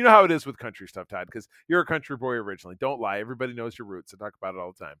 So you know how it is with country stuff, Todd, because you're a country boy originally. Don't lie. Everybody knows your roots. I talk about it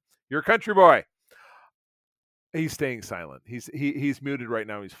all the time. You're a country boy. He's staying silent. He's muted right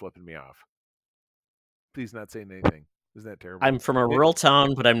now. He's flipping me off. Please not saying anything. Isn't that terrible? I'm from a rural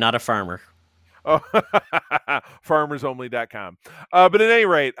town, but I'm not a farmer. Oh, farmersonly.com. But at any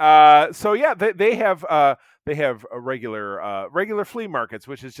rate, so yeah, they have a regular flea markets,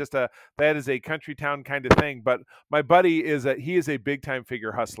 which is just that is a country town kind of thing. But my buddy is a big time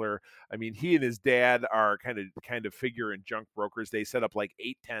figure hustler. I mean, he and his dad are kind of figure and junk brokers. They set up like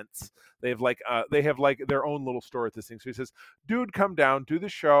 8 tents. They have like their own little store at this thing. So he says, dude, come down, do the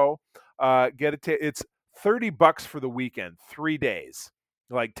show, it's $30 for the weekend, 3 days.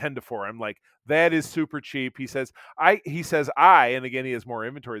 like 10-4. I'm like, that is super cheap. He says, and again, he has more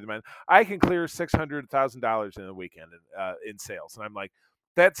inventory than mine. I can clear $600,000 in a weekend in sales. And I'm like,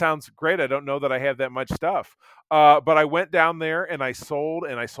 that sounds great. I don't know that I have that much stuff. But I went down there and I sold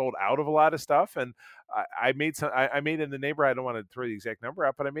out of a lot of stuff. And I made in the neighborhood. I don't want to throw the exact number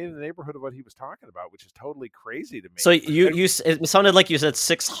out, but I made in the neighborhood of what he was talking about, which is totally crazy to me. So it sounded like you said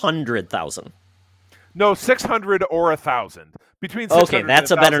 600,000. No, 600 or 1,000. Between 600 okay,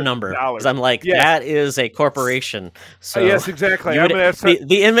 that's a better number. Because I'm like, that is a corporation. So yes, exactly.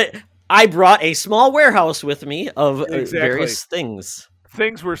 I brought a small warehouse with me of various things.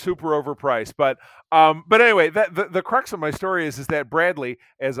 Things were super overpriced, but anyway, the crux of my story is that Bradley,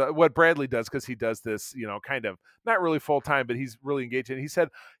 as what Bradley does, because he does this, kind of not really full time, but he's really engaged in it.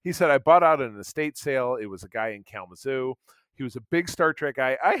 He said I bought out an estate sale. It was a guy in Kalamazoo. He was a big Star Trek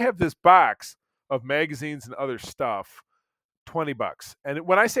guy. I have this box of magazines and other stuff, $20. And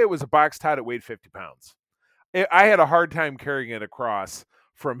when I say it was a box, Todd, it weighed 50 pounds. I had a hard time carrying it across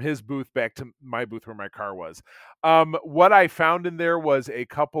from his booth back to my booth where my car was. What I found in there was a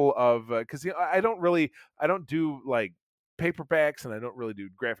couple of, because I don't do like paperbacks and I don't really do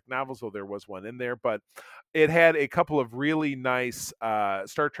graphic novels, though there was one in there, but it had a couple of really nice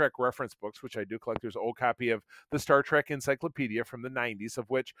Star Trek reference books, which I do collect. There's an old copy of the Star Trek Encyclopedia from the 90s, of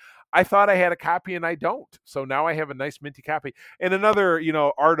which I thought I had a copy and I don't. So now I have a nice minty copy. And another,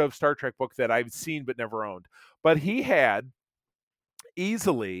 Art of Star Trek book that I've seen but never owned. But he had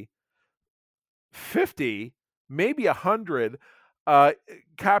easily 50, maybe 100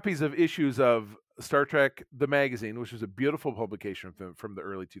 copies of issues of Star Trek the magazine, which was a beautiful publication from the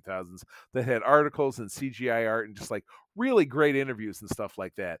early 2000s that had articles and CGI art and just like really great interviews and stuff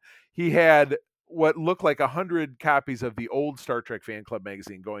like that. He had what looked like 100 copies of the old Star Trek Fan Club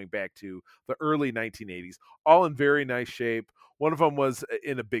magazine going back to the early 1980s, all in very nice shape. One of them was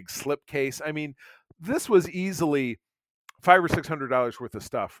in a big slipcase. I mean, this was easily $500 or $600 worth of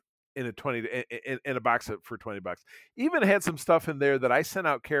stuff in a box for $20. Even had some stuff in there that I sent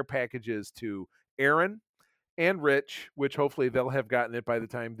out care packages to Aaron and Rich, which hopefully they'll have gotten it by the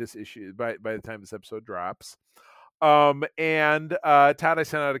time this episode drops. And Todd, I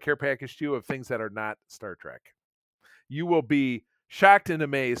sent out a care package to you of things that are not Star Trek. You will be shocked and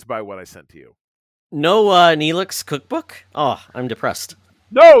amazed by what I sent to you. No Neelix cookbook? Oh, I'm depressed.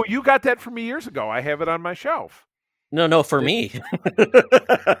 No, you got that from me years ago. I have it on my shelf. No, for me.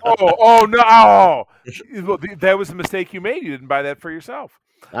 oh no! Oh. That was the mistake you made. You didn't buy that for yourself.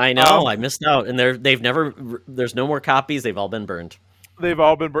 I know. I missed out, and there's no more copies. They've all been burned. They've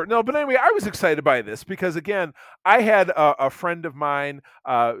all been burnt. No, but anyway, I was excited by this because, again, I had a friend of mine.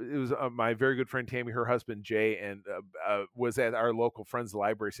 It was my very good friend Tammy, her husband Jay, and was at our local Friends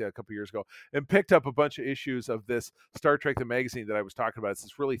Library sale a couple years ago and picked up a bunch of issues of this Star Trek the magazine that I was talking about. It's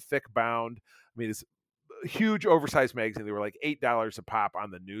this really thick bound. I mean, it's a huge oversized magazine. They were like $8 a pop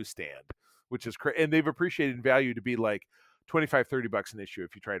on the newsstand, which is crazy. And they've appreciated in value to be like $25-$30 an issue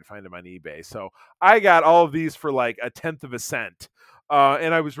if you try to find them on eBay. So I got all of these for like 1/10 of a cent.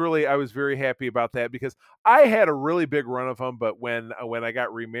 And I was very happy about that because I had a really big run of them. But when I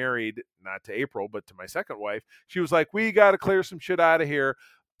got remarried, not to April, but to my second wife, she was like, we got to clear some shit out of here,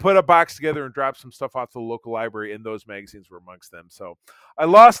 put a box together and drop some stuff off to the local library. And those magazines were amongst them. So I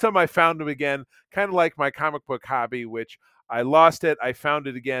lost them. I found them again, kind of like my comic book hobby, which I lost it. I found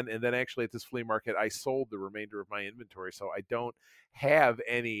it again. And then actually at this flea market, I sold the remainder of my inventory. So I don't have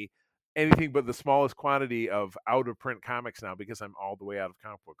anything but the smallest quantity of out of print comics now because I'm all the way out of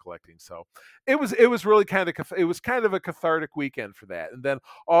comic book collecting. So it was really kind of a cathartic weekend for that. And then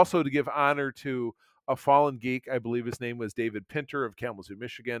also to give honor to a fallen geek, I believe his name was David Pinter of Kalamazoo,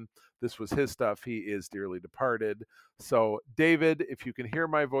 Michigan. This was his stuff. He is dearly departed. So David, if you can hear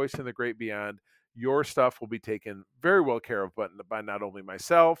my voice in the great beyond, your stuff will be taken very well care of by not only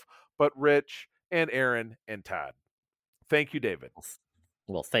myself, but Rich and Aaron and Todd. Thank you, David.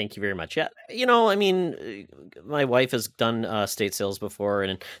 Well, thank you very much. Yeah, I mean, my wife has done estate sales before,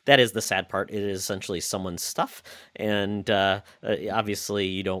 and that is the sad part. It is essentially someone's stuff, and obviously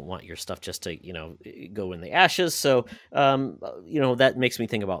you don't want your stuff just to, go in the ashes. So, that makes me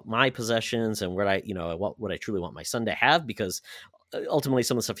think about my possessions and what I truly want my son to have, because ultimately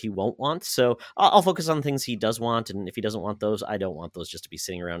some of the stuff he won't want. So I'll focus on things he does want. And if he doesn't want those, I don't want those just to be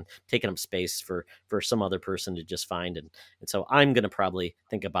sitting around taking up space for some other person to just find. And so I'm going to probably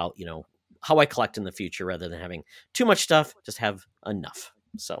think about, how I collect in the future rather than having too much stuff, just have enough.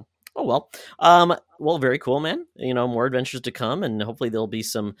 So, Oh well, very cool, man. You know, more adventures to come, and hopefully there'll be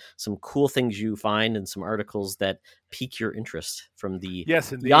some cool things you find and some articles that pique your interest from the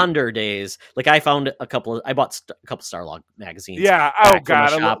Yes, indeed. yonder days. Like I found I bought a couple Starlog magazines. Yeah. Oh back from the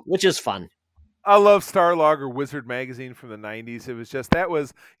God, shop, which is fun. I love Starlog or Wizard Magazine from the 90s. It was just, that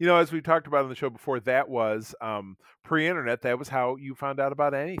was, as we talked about on the show before, that was pre-internet. That was how you found out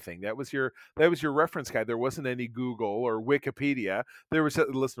about anything. That was your reference guide. There wasn't any Google or Wikipedia. There was,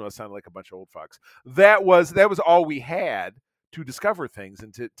 listen to us sound like a bunch of old fucks. That was all we had to discover things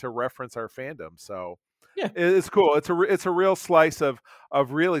and to reference our fandom. So yeah, it's cool. It's a real slice of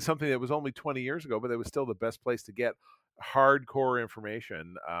really something that was only 20 years ago, but it was still the best place to get hardcore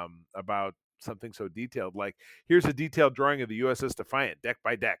information about something so detailed. Like, here's a detailed drawing of the USS Defiant deck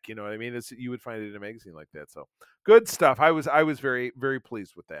by deck. You know what I mean? You would find it in a magazine like that. So good stuff. I was very, very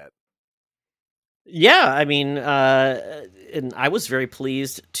pleased with that. Yeah, I mean, and I was very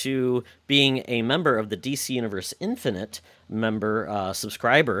pleased to being a member of the DC Universe Infinite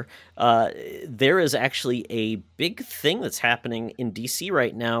subscriber. There is actually a big thing that's happening in DC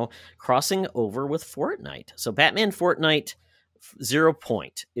right now, crossing over with Fortnite. So Batman Fortnite 0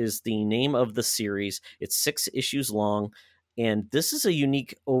 Point is the name of the series. It's 6 issues long. And this is a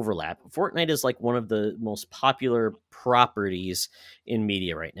unique overlap. Fortnite is like one of the most popular properties in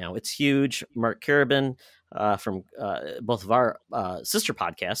media right now. It's huge. Mark Carabin from both of our sister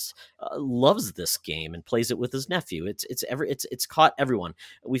podcasts loves this game and plays it with his nephew. It's caught everyone.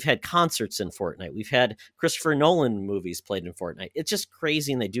 We've had concerts in Fortnite. We've had Christopher Nolan movies played in Fortnite. It's just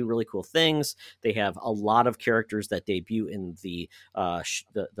crazy, and they do really cool things. They have a lot of characters that debut in the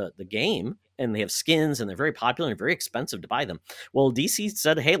game. And they have skins, and they're very popular and very expensive to buy them. Well, DC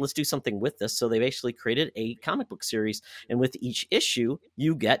said, hey, let's do something with this. So they've actually created a comic book series. And with each issue,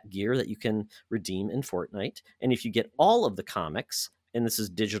 you get gear that you can redeem in Fortnite. And if you get all of the comics, and this is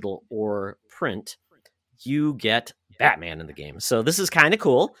digital or print, you get Batman in the game. So this is kind of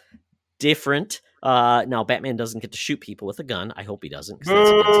cool. Different. Now, Batman doesn't get to shoot people with a gun. I hope he doesn't, because that's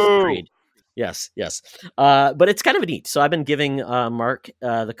against his creed. Yes. But it's kind of neat. So I've been giving Mark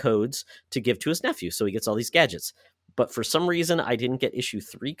the codes to give to his nephew, so he gets all these gadgets. But for some reason, I didn't get issue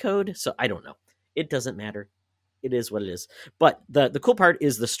 3 code, so I don't know. It doesn't matter. It is what it is. But the cool part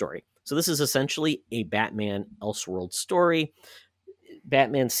is the story. So this is essentially a Batman Elseworld story.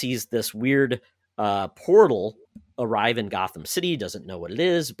 Batman sees this weird portal arrive in Gotham City, doesn't know what it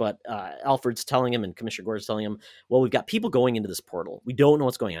is, but Alfred's telling him and Commissioner Gordon's telling him, well, we've got people going into this portal. We don't know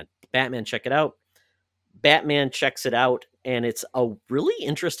what's going on. Batman, check it out. Batman checks it out, and it's a really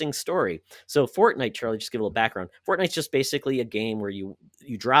interesting story. So Fortnite, Charlie, just give a little background. Fortnite's just basically a game where you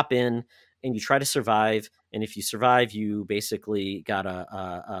drop in and you try to survive, and if you survive, you basically got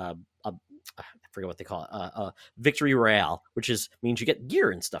I forget what they call it, a victory royale, which means you get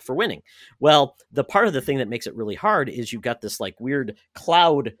gear and stuff for winning. Well, the part of the thing that makes it really hard is you've got this like weird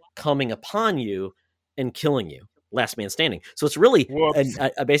cloud coming upon you and killing you. Last man standing. So it's really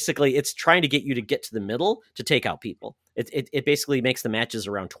basically it's trying to get you to get to the middle to take out people. It basically makes the matches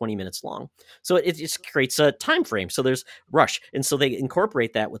around 20 minutes long. So it just creates a time frame. So there's rush, and so they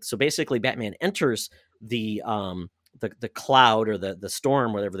incorporate that with. So basically, Batman enters the cloud or the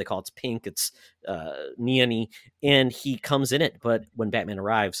storm, whatever they call it. It's pink, it's neon-y, and he comes in it. But when Batman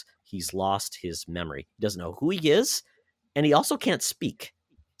arrives, he's lost his memory. He doesn't know who he is, and he also can't speak.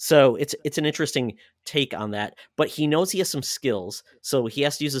 So it's an interesting take on that, but he knows he has some skills, so he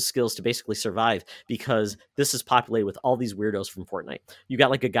has to use his skills to basically survive, because this is populated with all these weirdos from Fortnite. You got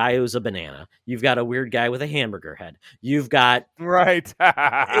like a guy who's a banana. You've got a weird guy with a hamburger head. You've got right.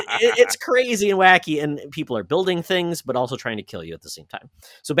 It's crazy and wacky, and people are building things, but also trying to kill you at the same time.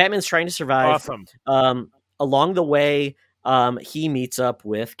 So Batman's trying to survive. Awesome. Along the way, he meets up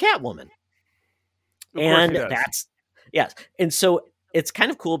with Catwoman, and that's yes, and so. It's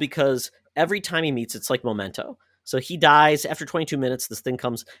kind of cool because every time he meets, it's like Memento. So he dies after 22 minutes. This thing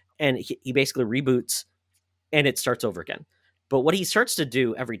comes and he basically reboots and it starts over again. But what he starts to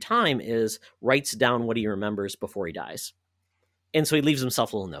do every time is writes down what he remembers before he dies. And so he leaves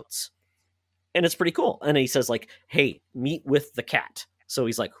himself little notes. And it's pretty cool. And he says like, hey, meet with the cat. So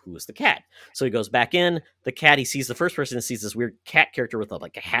he's like, who is the cat? So he goes back in. The cat, he sees the first person and sees this weird cat character with a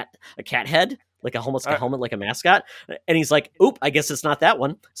cat head, like almost a helmet, like a mascot. And he's like, oop, I guess it's not that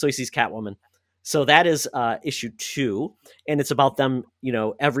one. So he sees Catwoman. So that is issue 2. And it's about them,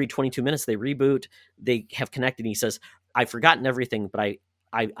 every 22 minutes they reboot. They have connected. And he says, I've forgotten everything, but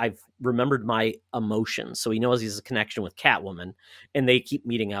I've remembered my emotions. So he knows he has a connection with Catwoman. And they keep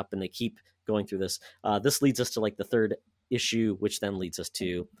meeting up and they keep going through this. This leads us to like the 3rd issue, which then leads us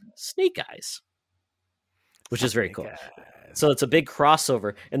to Snake Eyes, which is very cool. So it's a big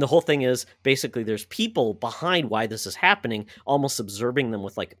crossover. And the whole thing is basically there's people behind why this is happening, almost observing them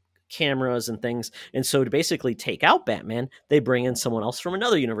with like cameras and things. And so to basically take out Batman, they bring in someone else from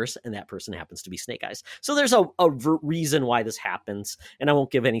another universe, and that person happens to be Snake Eyes. So there's a reason why this happens, and I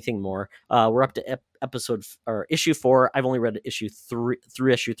won't give anything more. We're up to issue 4. I've only read issue 3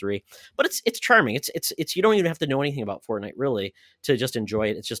 through issue 3, but it's charming. It's you don't even have to know anything about Fortnite really to just enjoy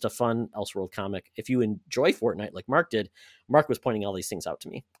it. It's just a fun Elseworld comic. If you enjoy Fortnite like Mark did, Mark was pointing all these things out to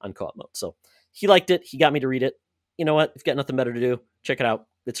me on co-op mode. So he liked it. He got me to read it. You know what? If you've got nothing better to do, check it out.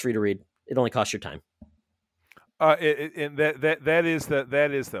 It's free to read. It only costs your time. And that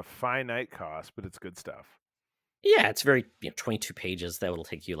is the finite cost, but it's good stuff. Yeah, it's very 22 pages. That will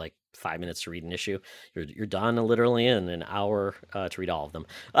take you like 5 minutes to read an issue. You're done literally in an hour to read all of them.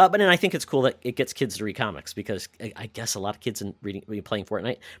 But then I think it's cool that it gets kids to read comics, because I guess a lot of kids playing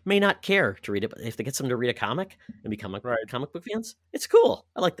Fortnite may not care to read it, but if they get them to read a comic and become comic book fans, it's cool.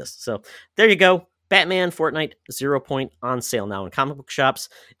 I like this. So there you go. Batman Fortnite 0 Point on sale now in comic book shops.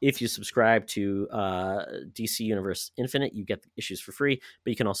 If you subscribe to DC Universe Infinite, you get the issues for free,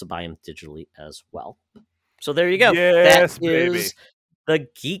 but you can also buy them digitally as well. So there you go. Yes, that baby. Is the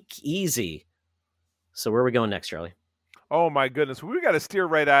Geek Easy. So where are we going next, Charlie? Oh my goodness, we got to steer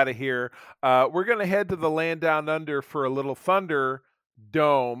right out of here. We're going to head to the land down under for a little Thunder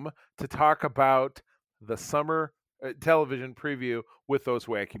Dome to talk about the summer television preview with those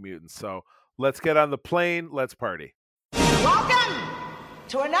wacky mutants. So let's get on the plane. Let's party. Welcome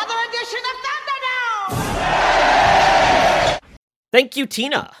to another edition of Thunderdome! Thank you,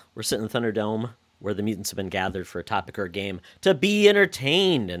 Tina. We're sitting in Thunderdome, where the mutants have been gathered for a topic or a game to be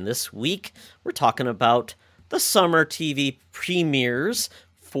entertained. And this week, we're talking about the summer TV premieres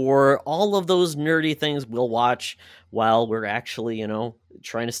for all of those nerdy things we'll watch while we're actually,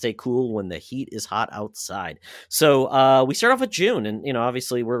 trying to stay cool when the heat is hot outside. So we start off with June, and,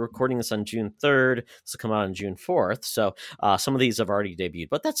 obviously we're recording this on June 3rd. This will come out on June 4th. So some of these have already debuted,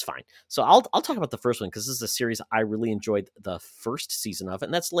 but that's fine. So I'll talk about the first one, because this is a series I really enjoyed the first season of,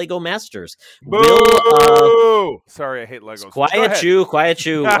 and that's Lego Masters. Sorry, I hate Legos. Quiet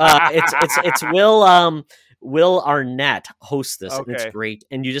you. It's Will Arnett hosts this, and it's great.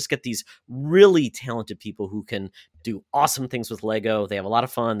 And you just get these really talented people who can do awesome things with Lego. They have a lot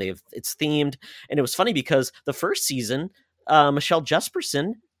of fun. It's themed, and it was funny because the first season, Michelle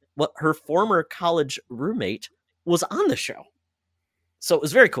Jesperson, her former college roommate, was on the show. So it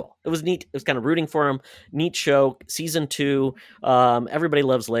was very cool. It was neat. It was kind of rooting for him. Neat show. Season 2. Everybody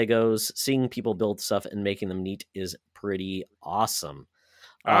loves Legos. Seeing people build stuff and making them neat is pretty awesome.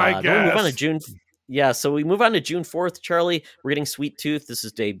 I guess. Then we move on to June. Yeah, so we move on to June 4th, Charlie. We're getting Sweet Tooth. This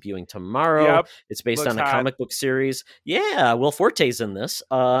is debuting tomorrow. Yep. It's based on a comic book series. Yeah, Will Forte's in this.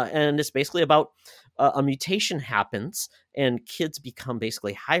 And it's basically about a mutation happens, and kids become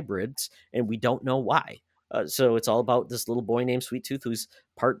basically hybrids, and we don't know why. So it's all about this little boy named Sweet Tooth who's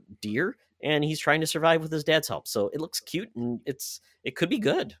part deer, and he's trying to survive with his dad's help. So it looks cute, and it could be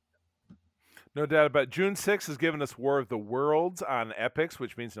good. No doubt about it. June 6th has given us War of the Worlds on Epix,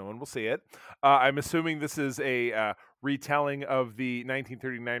 which means no one will see it. I'm assuming this is a retelling of the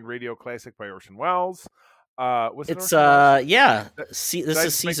 1939 radio classic by Orson Welles. This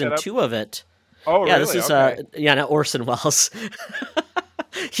is season 2 of it. Oh, yeah, really? This is not Orson Welles.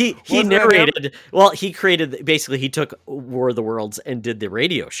 he narrated. Well, he created. Basically, he took War of the Worlds and did the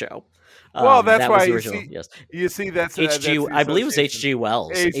radio show. Well, that's why you see that's H.G. I believe it was H.G.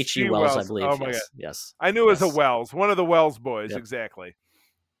 Wells. H.G. Wells, I believe. Oh my God. Yes. I knew it was a Wells, one of the Wells boys, yep. Exactly.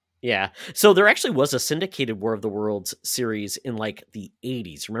 Yeah. So there actually was a syndicated War of the Worlds series in like the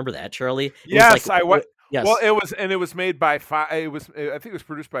 80s. Remember that, Charlie? Yes, Yes. Well, it was made by I think it was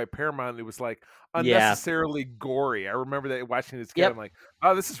produced by Paramount. It was like unnecessarily gory. I remember that watching this kid. Yep. I'm like,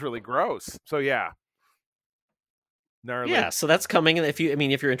 oh, this is really gross. So yeah. Gnarly. Yeah, so that's coming. And if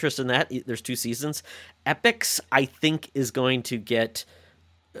you're interested in that, there's 2 seasons. Epix, I think, is going to get.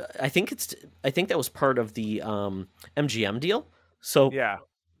 I think that was part of the MGM deal. So yeah,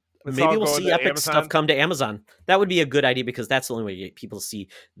 maybe we'll see Epix stuff come to Amazon. That would be a good idea, because that's the only way you get people to see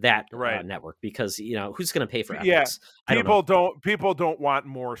that network. Because who's going to pay for Epix? Yeah, people don't want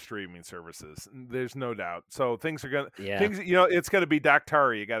more streaming services. There's no doubt. So things are gonna. Yeah. It's going to be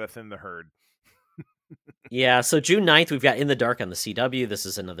Daktari. You got to thin the herd. Yeah, so June 9th, we've got In the Dark on the CW. This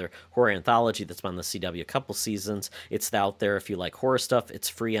is another horror anthology that's been on the CW a couple seasons. It's out there if you like horror stuff. It's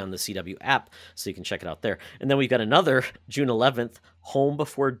free on the CW app, so you can check it out there. And then we've got another June 11th, Home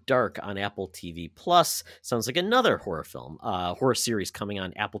Before Dark on Apple TV Plus. Sounds like another horror series coming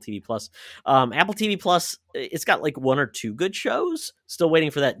on Apple TV Plus. Apple TV Plus, it's got like 1 or 2 good shows. Still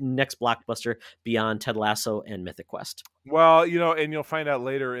waiting for that next blockbuster beyond Ted Lasso and Mythic Quest. Well, and you'll find out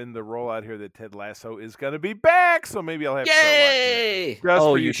later in the rollout here that Ted Lasso is going to be back, so maybe I'll have to start watching it.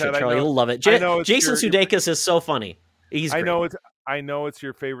 Oh, you should, Charlie. You'll love it. Jason Sudeikis is so funny. He's great. I know it's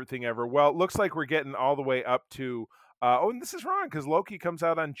your favorite thing ever. Well, it looks like we're getting all the way up to and this is wrong because Loki comes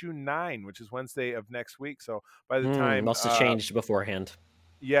out on June 9, which is Wednesday of next week. So by the time must have changed beforehand.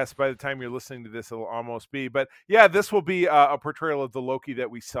 Yes, by the time you're listening to this, it'll almost be. But yeah, this will be a portrayal of the Loki that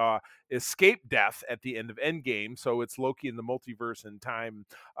we saw escape death at the end of Endgame. So it's Loki in the multiverse in time,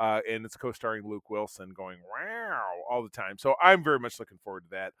 and it's co-starring Luke Wilson going wow all the time. So I'm very much looking forward to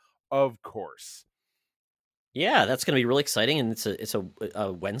that, of course. Yeah, that's going to be really exciting, and it's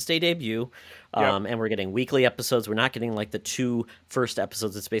a Wednesday debut, and we're getting weekly episodes. We're not getting like the 2 first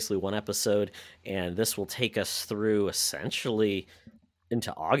episodes. It's basically 1 episode, and this will take us through essentially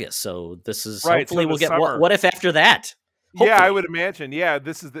into August. So this is right, hopefully so we'll get summer. What If after that. Hopefully. Yeah, I would imagine. Yeah,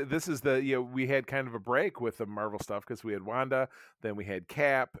 this is the we had kind of a break with the Marvel stuff because we had Wanda, then we had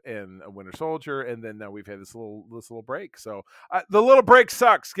Cap and Winter Soldier, and then now we've had this little break. So the little break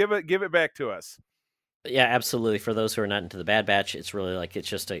sucks. Give it back to us. Yeah, absolutely. For those who are not into the Bad Batch, it's really like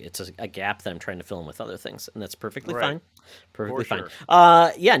it's a gap that I'm trying to fill in with other things, and that's perfectly fine. Perfectly fine.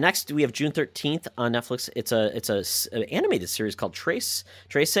 Sure. Next we have June 13th on Netflix. It's an animated series called Trace,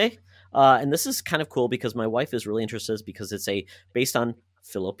 and this is kind of cool because my wife is really interested because it's based on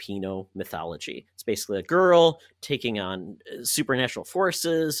Filipino mythology. It's basically a girl taking on supernatural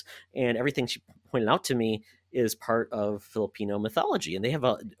forces, and everything she pointed out to me is part of Filipino mythology, and they have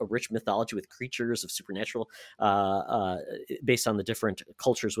a rich mythology with creatures of supernatural based on the different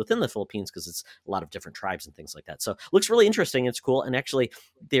cultures within the Philippines, because it's a lot of different tribes and things like that. So it looks really interesting. It's cool. And actually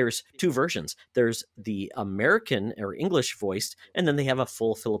there's 2 versions. There's the American or English voiced, and then they have a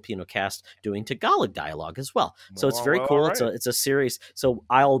full Filipino cast doing Tagalog dialogue as well. So it's very cool. Right. It's a series. So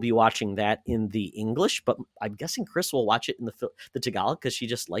I'll be watching that in the English, but I'm guessing Chris will watch it in the Tagalog because she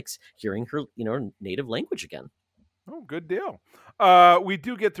just likes hearing her native language again. Oh, good deal. We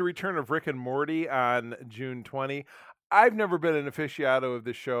do get the return of Rick and Morty on June 20. I've never been an aficionado of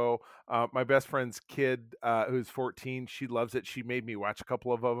the show. My best friend's kid, who's 14, she loves it. She made me watch a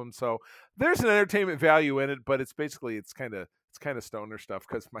couple of them. So there's an entertainment value in it, but it's kind of stoner stuff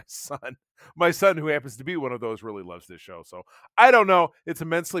because my son, who happens to be one of those, really loves this show. So I don't know. It's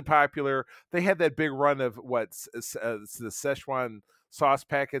immensely popular. They had that big run of the Szechuan sauce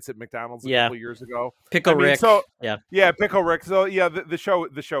packets at McDonald's a couple years ago. Pickle Rick. So yeah, Pickle Rick. So yeah, the show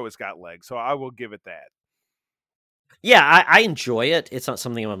has got legs. So I will give it that. Yeah, I enjoy it. It's not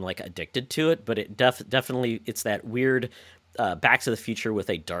something I'm like addicted to it, but it definitely it's that weird Back to the Future with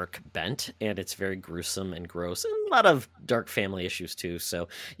a dark bent, and it's very gruesome and gross, and a lot of dark family issues too. So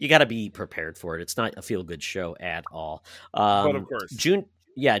you got to be prepared for it. It's not a feel good show at all. But of course, June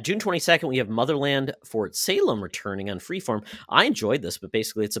 22nd, we have Motherland Fort Salem returning on Freeform. I enjoyed this, but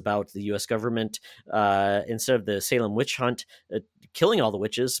basically it's about the U.S. government, instead of the Salem witch hunt, killing all the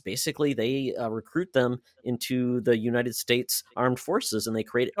witches, basically they recruit them into the United States Armed Forces, and they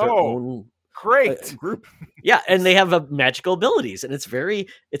create their own group. Yeah, and they have magical abilities, and it's a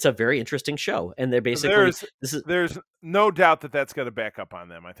very interesting show. And they're basically there's no doubt that that's going to back up on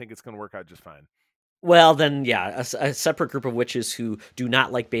them. I think it's going to work out just fine. Well, then, yeah, a separate group of witches who do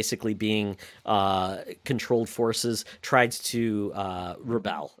not like basically being controlled forces tries to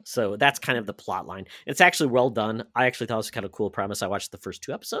rebel. So that's kind of the plot line. It's actually well done. I actually thought it was kind of a cool premise. I watched the first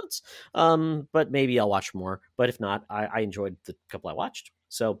 2 episodes, but maybe I'll watch more. But if not, I enjoyed the couple I watched.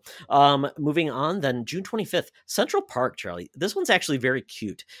 So moving on, then June 25th, Central Park, Charlie. This one's actually very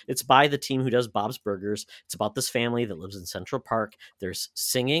cute. It's by the team who does Bob's Burgers. It's about this family that lives in Central Park. There's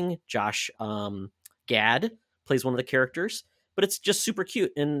singing. Josh Gad plays one of the characters, but it's just super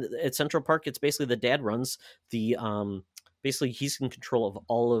cute. And at Central Park, it's basically the dad runs the basically he's in control of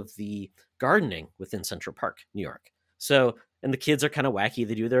all of the gardening within Central Park, New York. So, and the kids are kind of wacky.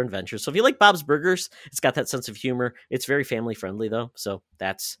 They do their adventures. So if you like Bob's Burgers, it's got that sense of humor. It's very family friendly though. So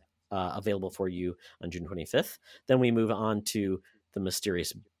that's available for you on June 25th. Then we move on to The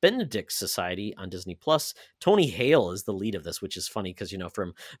Mysterious Benedict Society on Disney Plus. Tony Hale is the lead of this, which is funny because,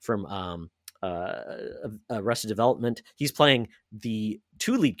 from Arrested Development, he's playing the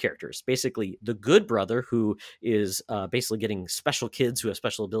 2 lead characters, basically the good brother who is basically getting special kids who have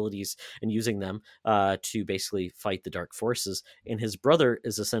special abilities and using them to basically fight the dark forces, and his brother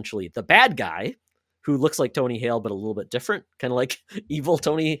is essentially the bad guy who looks like Tony Hale but a little bit different, kind of like evil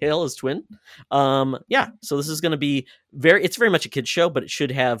Tony Hale as twin. Yeah, so this is going to be it's very much a kid show, but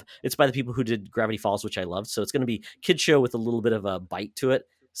it's by the people who did Gravity Falls, which I loved. So it's going to be kid show with a little bit of a bite to it.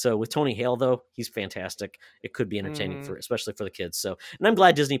 So with Tony Hale, though, he's fantastic. It could be entertaining especially for the kids. So, and I'm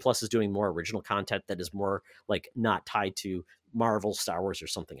glad Disney Plus is doing more original content that is more like not tied to Marvel, Star Wars, or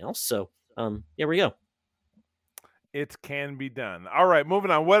something else. So, here we go. It can be done. All right,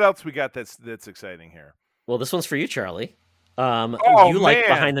 moving on. What else we got that's exciting here? Well, this one's for you, Charlie. You like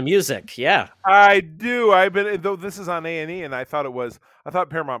Behind the Music, yeah? I do. Though this is on A&E, and I thought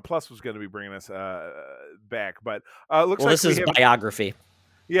Paramount Plus was going to be bringing us back, but looks like this is biography.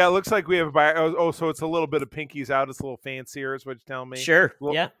 Yeah, it looks like we have so it's a little bit of Pinky's Out. It's a little fancier, is what you're telling me. Sure.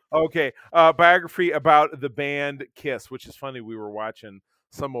 Yeah. Okay. Biography about the band Kiss, which is funny. We were watching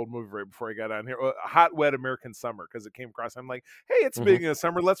some old movie right before I got on here, Hot Wet American Summer, because it came across. I'm like, hey, it's beginning of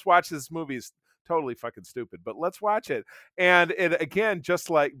summer. Let's watch this movie. It's totally fucking stupid, but let's watch it. And it again, just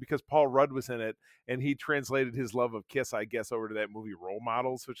like because Paul Rudd was in it, and he translated his love of Kiss, I guess, over to that movie Role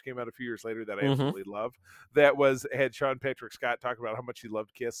Models, which came out a few years later that I absolutely love. That had Sean Patrick Scott talk about how much he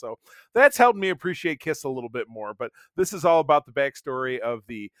loved Kiss. So that's helped me appreciate Kiss a little bit more. But this is all about the backstory of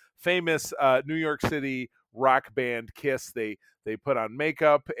the famous New York City rock band Kiss. They put on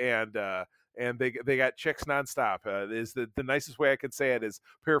makeup and they got chicks nonstop. Is the nicest way I could say it, is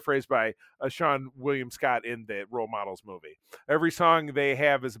paraphrased by Sean William Scott in the Role Models movie. Every song they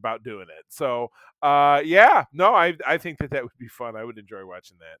have is about doing it. So I think that would be fun. I would enjoy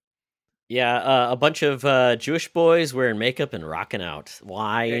watching that. Yeah, a bunch of Jewish boys wearing makeup and rocking out.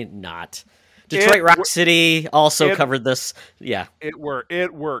 Why not? Detroit Rock City also covered this. Yeah, it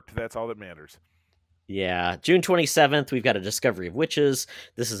worked. That's all that matters. Yeah, June 27th, we've got A Discovery of Witches.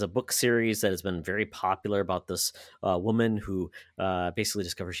 This is a book series that has been very popular about this woman who basically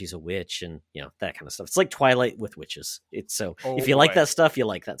discovers she's a witch and, that kind of stuff. It's like Twilight with witches. If you like that stuff, you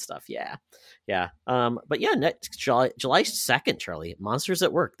like that stuff. Yeah. Yeah. But yeah, next July 2nd, Charlie, Monsters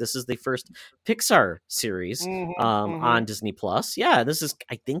at Work. This is the first Pixar series on Disney Plus. Yeah, this is,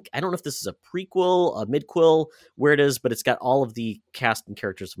 I don't know if this is a prequel, a midquel, where it is, but it's got all of the cast and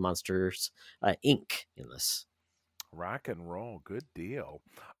characters of Monsters Inc. in this. Rock and roll, good deal.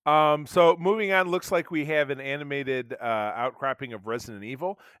 So moving on, looks like we have an animated outcropping of Resident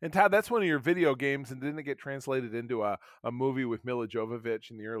Evil. And Todd, that's one of your video games, and didn't it get translated into a movie with Mila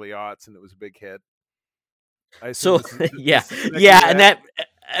Jovovich in the early aughts, and it was a big hit? And that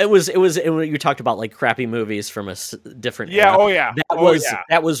it was you talked about like crappy movies from a different era.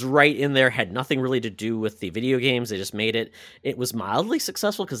 That was right in there, had nothing really to do with the video games. They just made it. It was mildly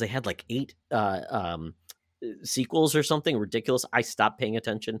successful because they had like 8 sequels or something ridiculous. I stopped paying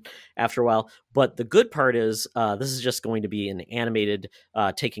attention after a while, but the good part is this is just going to be an animated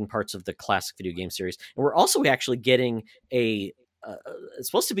taking parts of the classic video game series, and we're also actually getting it's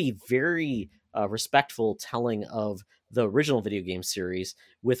supposed to be very respectful telling of the original video game series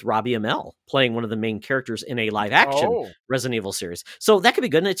with Robbie Amell playing one of the main characters in a live action Resident Evil series. So that could be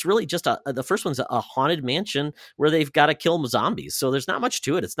good. And it's really just the first one's a haunted mansion where they've got to kill zombies. So there's not much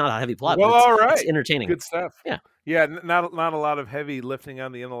to it. It's not a heavy plot. Well, all right. It's entertaining. Good stuff. Yeah. Yeah. Not a lot of heavy lifting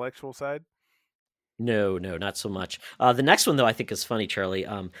on the intellectual side. No, not so much. The next one, though, I think is funny, Charlie.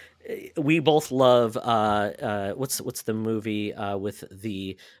 We both love what's the movie with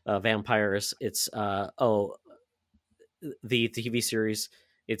the vampires? It's the TV series.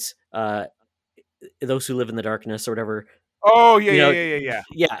 It's Those Who Live in the Darkness or whatever. Oh yeah.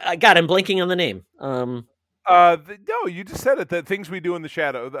 Yeah, God, I'm blanking on the name. No, you just said it. The Things We Do in the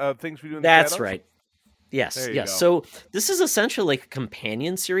Shadow. Things We Do in the That's Shadows? right. Yes. Go. So this is essentially like a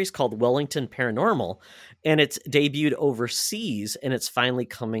companion series called Wellington Paranormal, and it's debuted overseas, and it's finally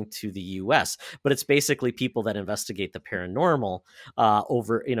coming to the U.S. But it's basically people that investigate the paranormal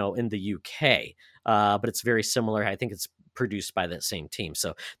over, in the UK. But it's very similar. I think it's produced by that same team.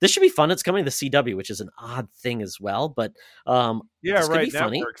 So this should be fun. It's coming to the CW, which is an odd thing as well. But yeah, right. Be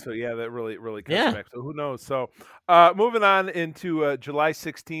funny. Network, so yeah, that really comes back. So who knows? So moving on into July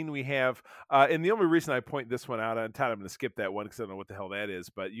 16, we have, and the only reason I point this one out, and Todd, I'm going to skip that one because I don't know what the hell that is,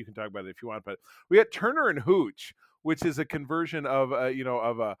 but you can talk about it if you want. But we got Turner and Hooch, which is a conversion of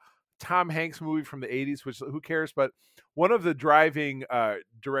of a Tom Hanks movie from the 80s, which who cares? But one of the driving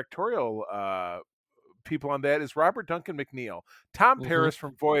directorial people on that is Robert Duncan McNeil, Tom Paris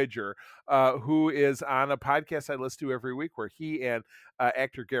from Voyager, who is on a podcast I listen to every week where he and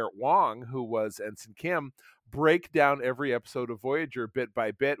actor Garrett Wang, who was Ensign Kim, break down every episode of Voyager bit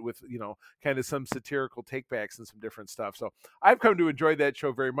by bit with, kind of some satirical takebacks and some different stuff. So I've come to enjoy that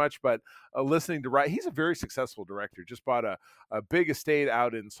show very much. But listening to he's a very successful director. Just bought a big estate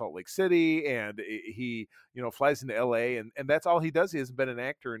out in Salt Lake City, and he flies into LA, and that's all he does. He hasn't been an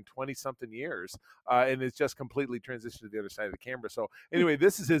actor in 20 something years, and it's just completely transitioned to the other side of the camera. So anyway,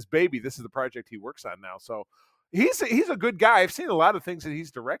 this is his baby. This is the project he works on now. So he's a good guy. I've seen a lot of things that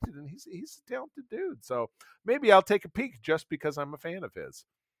he's directed, and he's a talented dude. So maybe I'll take a peek just because I'm a fan of his.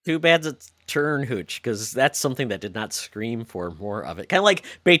 Too bad it's turn hooch, because that's something that did not scream for more of it. Kind of like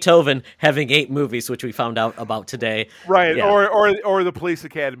Beethoven having 8 movies, which we found out about today. Right, yeah. or the Police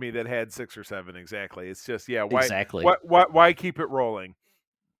Academy that had 6 or 7. Exactly. It's just exactly. Why keep it rolling?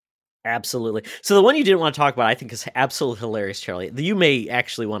 Absolutely. So the one you didn't want to talk about, I think, is absolutely hilarious, Charlie. You may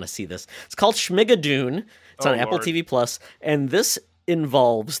actually want to see this. It's called Schmigadoon. It's on Apple TV Plus, and this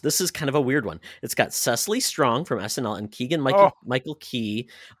is kind of a weird one. It's got Cecily Strong from SNL and Keegan-Michael Key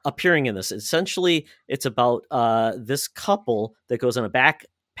appearing in this. Essentially, it's about this couple that goes on a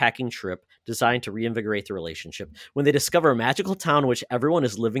backpacking trip designed to reinvigorate the relationship when they discover a magical town in which everyone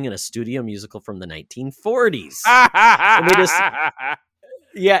is living in a studio musical from the 1940s. And they just...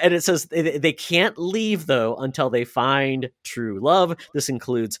 Yeah, and it says they can't leave, though, until they find true love. This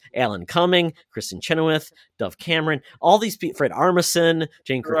includes Alan Cumming, Kristen Chenoweth, Dove Cameron, all these people, Fred Armisen,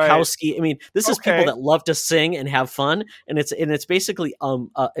 Jane Krakowski. Right. I mean, this is people that love to sing and have fun, and it's basically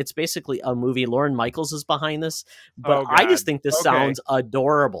a movie. Lauren Michaels is behind this, but I just think this sounds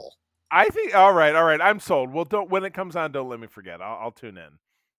adorable. I think all right. I'm sold. Well, when it comes on, don't let me forget. I'll tune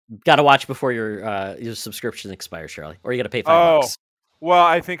in. Got to watch before your subscription expires, Charlie, or you got to pay $5. Well,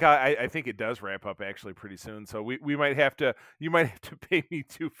 I think it does wrap up actually pretty soon. So we might have to. You might have to pay me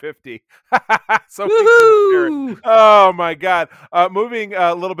 $250. So oh my God! Moving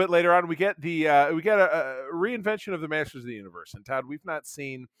a little bit later on, we get a reinvention of the Masters of the Universe. And Todd, we've not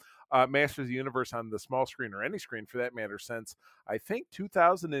seen Masters of the Universe on the small screen or any screen for that matter since I think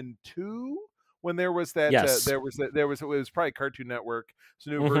 2002. When there was that, yes. It was probably Cartoon Network. It's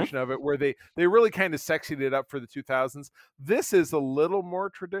a new version of it where they really kind of sexied it up for the 2000s. This is a little more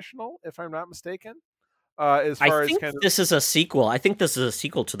traditional, if I'm not mistaken. As far as this is a sequel. I think this is a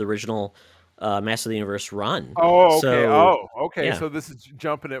sequel to the original Master of the Universe run. Oh, okay. Okay. Yeah. So this is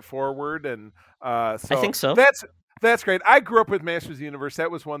jumping it forward, and I think so. That's great. I grew up with Masters of the Universe.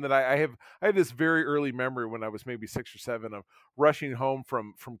 That was one that I have this very early memory when I was maybe 6 or 7 of rushing home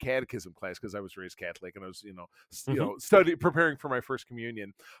from catechism class because I was raised Catholic and I was preparing for my first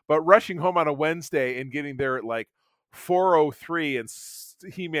communion. But rushing home on a Wednesday and getting there at like 4:03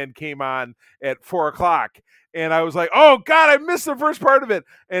 and He-Man came on at 4:00, and I was like, "Oh God, I missed the first part of it."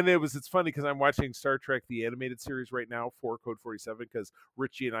 And it's funny because I'm watching Star Trek the animated series right now for Code 47 because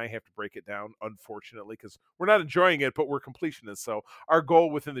Richie and I have to break it down, unfortunately, because we're not enjoying it, but we're completionists. So our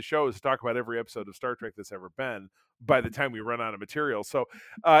goal within the show is to talk about every episode of Star Trek that's ever been by the time we run out of material. So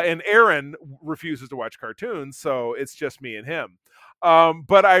and Aaron refuses to watch cartoons, so it's just me and him.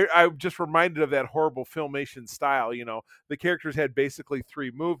 But I'm just reminded of that horrible Filmation style. The characters had basically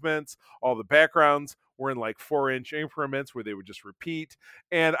 3 movements. All the backgrounds were in like 4-inch increments where they would just repeat.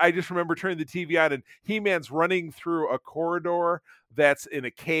 And I just remember turning the TV on and He-Man's running through a corridor that's in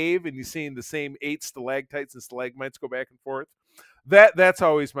a cave, and you're seeing the same 8 stalactites and stalagmites go back and forth. That's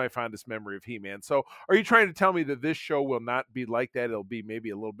always my fondest memory of He-Man. So are you trying to tell me that this show will not be like that? It'll be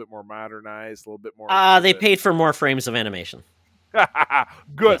maybe a little bit more modernized, a little bit more... They paid for more frames of animation.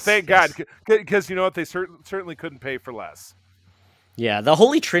 Good, yes, thank God, because you know what, they certainly couldn't pay for less. Yeah, the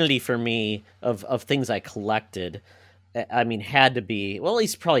holy trinity for me of things I collected, I mean, had to be, well, at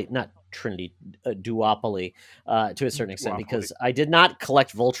least probably not trinity, duopoly to a certain extent, because I did not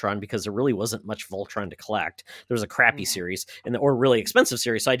collect Voltron because there really wasn't much Voltron to collect. There was a crappy series or really expensive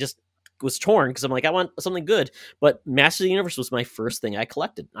series, so I just was torn because I'm like, I want something good. But Master of the Universe was my first thing I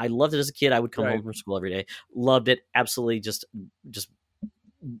collected. I loved it as a kid. I would come home from school every day. Loved it. Absolutely just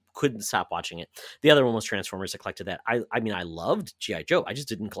couldn't stop watching it. The other one was Transformers. I collected that. I mean, I loved G.I. Joe. I just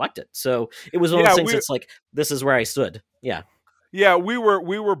didn't collect it. So it was one of those things that's like, this is where I stood. Yeah. Yeah, we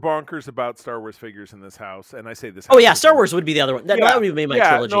were bonkers about Star Wars figures in this house. And I say this. Oh, yeah. Star Wars would be the other one. That would be my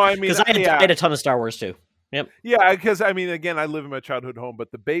trilogy. No, I mean, because I had a ton of Star Wars too. Yep. Yeah, because I mean, again, I live in my childhood home, but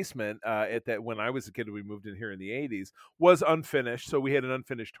the basement when I was a kid, we moved in here in the 80s, was unfinished. So we had an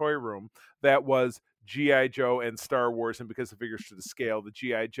unfinished toy room that was G.I. Joe and Star Wars, and because the figures to the scale, the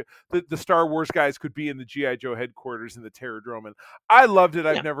G.I. Joe, the Star Wars guys could be in the G.I. Joe headquarters in the Terrordrome, and I loved it.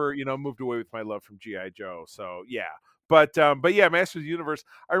 I've never, moved away with my love from G.I. Joe. So yeah. But yeah, Masters of the Universe.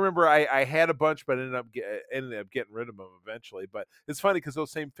 I remember I had a bunch, but ended up getting rid of them eventually. But it's funny because those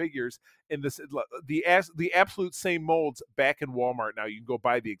same figures in the absolute same molds back in Walmart now. You can go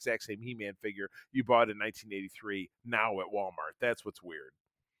buy the exact same He-Man figure you bought in 1983 now at Walmart. That's what's weird.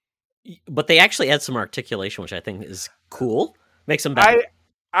 But they actually add some articulation, which I think is cool. Makes them better.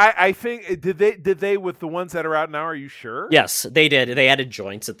 I think did they with the ones that are out now? Are you sure? Yes, they did. They added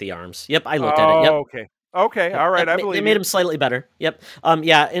joints at the arms. Yep, I looked at it. Yep. Okay. Yep. All right. I believe they made them slightly better. Yep.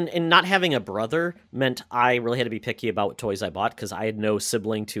 Yeah. And not having a brother meant I really had to be picky about what toys I bought because I had no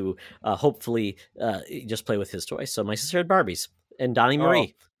sibling to hopefully just play with his toys. So my sister had Barbies and Donnie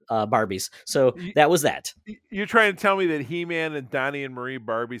Marie Barbies. So that was that. You're trying to tell me that He-Man and Donnie and Marie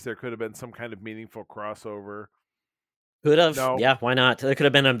Barbies, there could have been some kind of meaningful crossover. Could have. No. Yeah, why not? There could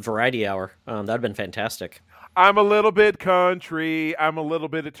have been a variety hour. That would have been fantastic. I'm a little bit country. I'm a little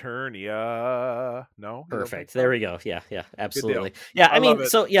bit Eternia. No, perfect. There we go. Yeah, absolutely. Yeah, I mean,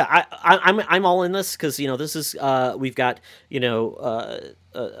 so yeah, I'm all in this because this is we've got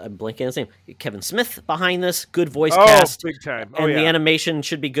I'm blanking on his name, Kevin Smith behind this. Good voice cast, big time. And the animation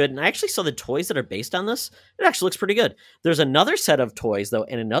should be good. And I actually saw the toys that are based on this. It actually looks pretty good. There's another set of toys though,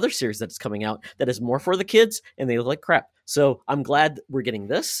 and another series that's coming out that is more for the kids, and they look like crap. So I'm glad we're getting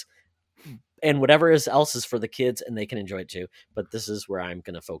this. And whatever else is for the kids, and they can enjoy it too. But this is where I'm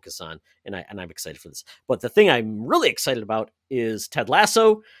going to focus on, and I'm excited for this. But the thing I'm really excited about is Ted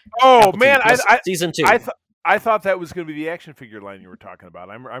Lasso. Oh man, season 2. I thought that was going to be the action figure line you were talking about.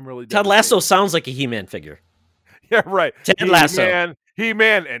 I'm really Ted Lasso sounds like a He-Man figure. Yeah, right. Ted Lasso.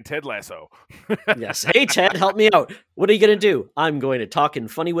 He-Man, and Ted Lasso. Yes. Hey Ted, help me out. What are you going to do? I'm going to talk in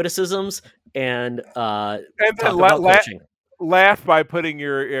funny witticisms and talk about coaching. Laugh by putting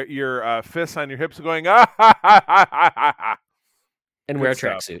your fists on your hips and going ah ha ha ha ha ha. And wear a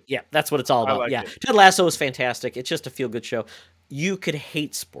tracksuit. Yeah, that's what it's all about. It. Ted Lasso is fantastic. It's just a feel good show. You could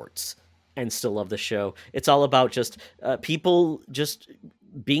hate sports and still love the show. It's all about just people just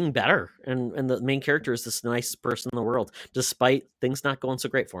being better, and the main character is this nice person in the world, despite things not going so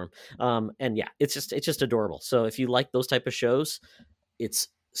great for him. And yeah, it's just adorable. So if you like those type of shows, it's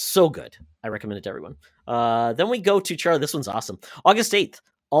so good. I recommend it to everyone. Then we go to Charlie. This one's awesome. August 8th,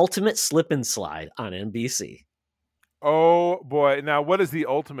 Ultimate Slip and Slide on NBC. Oh boy! Now, what is the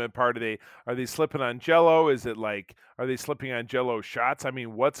ultimate part? Are they slipping on Jello? Is it like, are they slipping on Jello shots? I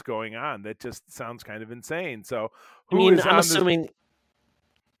mean, what's going on? That just sounds kind of insane. So, who is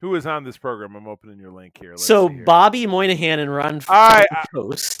on this program? I'm opening your link here. Let's see here. Bobby Moynihan and Ron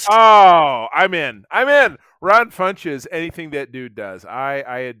Post. Oh, I'm in. Ron Funches, anything that dude does, I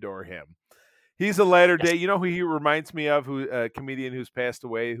adore him. He's a latter day. You know who he reminds me of? Who a comedian who's passed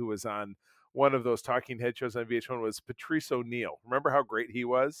away, who was on one of those talking head shows on VH1, was Patrice O'Neill. Remember how great he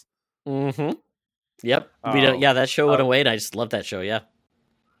was? Mm-hmm. Yep. That show went away, and I just love that show. Yeah.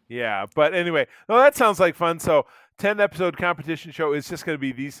 Yeah, but anyway, that sounds like fun. So, 10-episode competition show is just going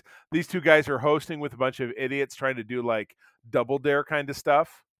to be these two guys are hosting with a bunch of idiots trying to do like Double Dare kind of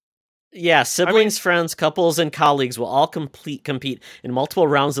stuff. Yeah, siblings, friends, couples, and colleagues will all compete in multiple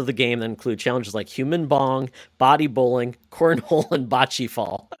rounds of the game that include challenges like human bong, body bowling, cornhole, and bocce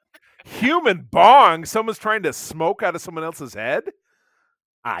fall. Human bong? Someone's trying to smoke out of someone else's head?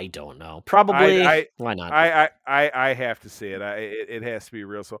 I don't know. Probably. Why not? I have to see it. It has to be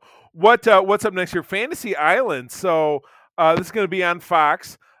real. So what's up next here? Fantasy Island. So this is going to be on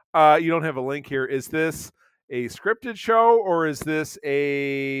Fox. You don't have a link here. Is this a scripted show or is this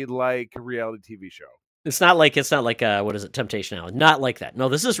a reality TV show? It's not like what is it, Temptation Island? Not like that. No,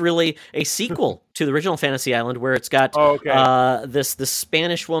 this is really a sequel to the original Fantasy Island, where it's got this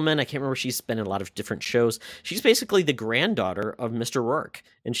Spanish woman. I can't remember. She's been in a lot of different shows. She's basically the granddaughter of Mr. Rourke,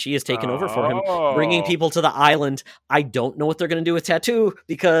 and she has taken over for him, bringing people to the island. I don't know what they're going to do with Tattoo,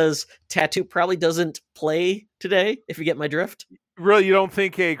 because Tattoo probably doesn't play today, if you get my drift. Really, you don't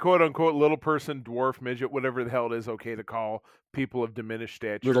think a quote-unquote little person, dwarf, midget, whatever the hell it is, okay to call people of diminished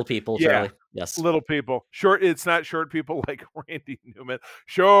stature? Little people, Charlie. Yes. Little people. Short. It's not short people like Randy Newman.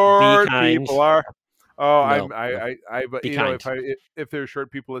 Short people are. Oh, no, but you know, if there's short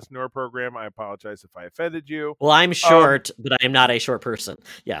people listening to our program, I apologize if I offended you. Well, I'm short, but I am not a short person.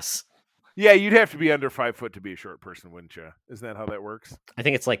 Yes. Yeah, you'd have to be under 5 foot to be a short person, wouldn't you? Isn't that how that works? I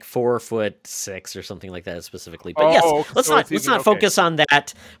think it's like 4'6" or something like that specifically. But let's not focus on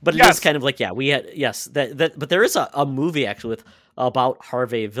that. But it is kind of like, but there is a movie actually about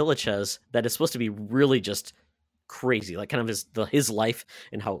Harvey Villachez that is supposed to be really just crazy, like kind of his life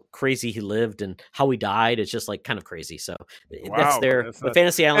and how crazy he lived and how he died. It's just like kind of crazy. So that's the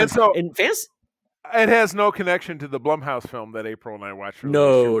Fantasy Island. It has no connection to the Blumhouse film that April and I watched.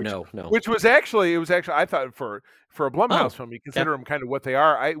 No, year, no. Which was actually, I thought for a Blumhouse film, you consider yeah. them kind of what they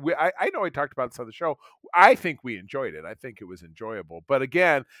are. I know I talked about this on the show. I think we enjoyed it. I think it was enjoyable. But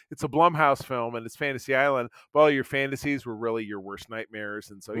again, it's a Blumhouse film and it's Fantasy Island. But all your fantasies were really your worst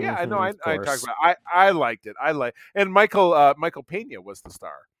nightmares. And so, yeah, I know. I talked about. I liked it. And Michael Pena was the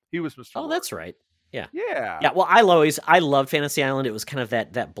star. He was Mr. Oh, Lord. that's right. Yeah. Well, I loved Fantasy Island. It was kind of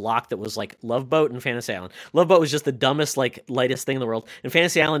that block that was like Love Boat and Fantasy Island. Love Boat was just the dumbest, like lightest thing in the world, and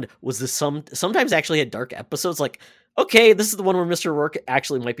Fantasy Island was sometimes actually had dark episodes. Like, okay, this is the one where Mr. Rourke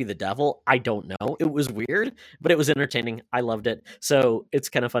actually might be the devil. I don't know. It was weird, but it was entertaining. I loved it. So it's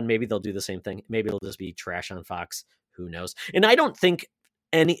kind of fun. Maybe they'll do the same thing. Maybe it'll just be trash on Fox. Who knows? And I don't think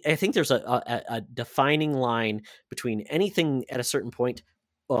I think there's a defining line between anything at a certain point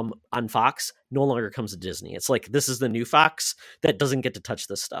on Fox no longer comes to Disney. It's like, this is the new Fox that doesn't get to touch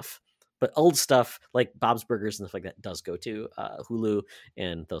this stuff. But old stuff like Bob's Burgers and stuff like that does go to Hulu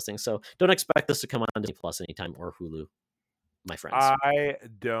and those things. So don't expect this to come on Disney Plus anytime, or Hulu, my friends. I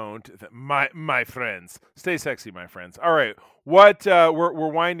don't. My friends. Stay sexy, my friends. All right. What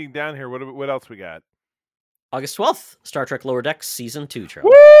we're winding down here. What else we got? August 12th, Star Trek Lower Decks Season 2, Charlie.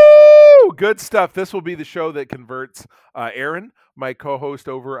 Woo! Good stuff. This will be the show that converts Erin, my co-host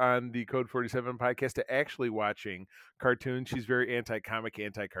over on the Code 47 podcast, to actually watching cartoons. She's very anti-comic,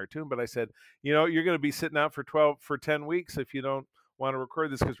 anti-cartoon, but I said, you're going to be sitting out for 10 weeks if you don't want to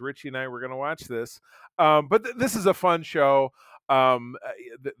record this, because Richie and I were going to watch this. But this is a fun show.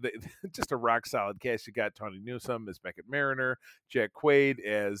 Just a rock solid cast. You got Tawny Newsome as Beckett Mariner, Jack Quaid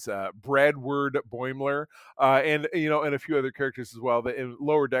as Bradward Boimler, and a few other characters as well. In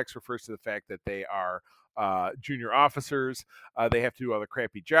Lower Decks refers to the fact that they are junior officers. They have to do all the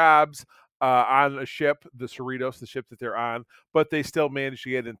crappy jobs on a ship, the Cerritos, the ship that they're on, but they still manage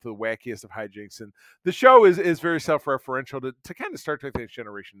to get into the wackiest of hijinks. And the show is very self-referential to kind of Star Trek: Next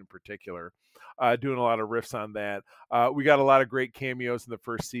Generation in particular, doing a lot of riffs on that. We got a lot of great cameos in the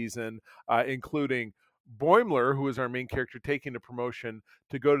first season, including Boimler, who is our main character, taking a promotion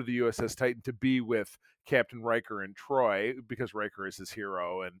to go to the USS Titan to be with Captain Riker and Troy, because Riker is his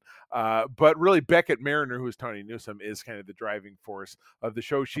hero. And but really Beckett Mariner, who is Tawny Newsome, is kind of the driving force of the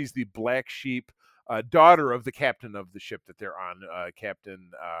show. She's the black sheep daughter of the captain of the ship that they're on,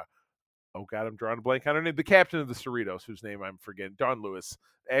 Captain oh God, I'm drawing a blank on her name. The captain of the Cerritos, whose name I'm forgetting. Dawn Lewis,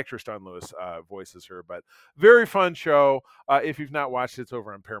 actress Dawn Lewis voices her. But very fun show. If you've not watched it, it's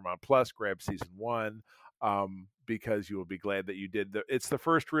over on Paramount Plus. Grab season 1 because you will be glad that you did. It's the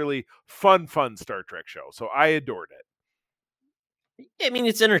first really fun Star Trek show. So I adored it. I mean,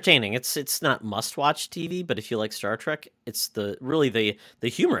 it's entertaining. It's not must-watch TV, but if you like Star Trek, it's the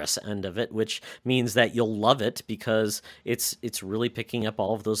humorous end of it, which means that you'll love it because it's really picking up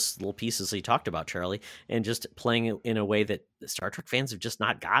all of those little pieces that you talked about, Charlie, and just playing it in a way that Star Trek fans have just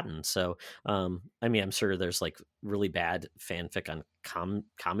not gotten. So, I mean, I'm sure there's like really bad fanfic on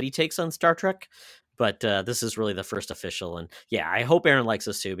comedy takes on Star Trek, but this is really the first official. And yeah, I hope Erin likes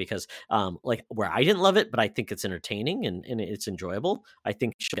this too, because like where I didn't love it, but I think it's entertaining and it's enjoyable. I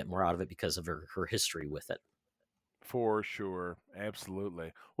think she'll get more out of it because of her history with it. For sure.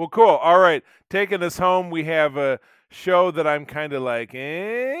 Absolutely. Well, cool. All right. Taking us home, we have a show that I'm kind of like,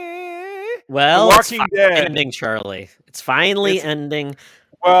 Well, Walking Dead. Ending, Charlie. It's finally ending.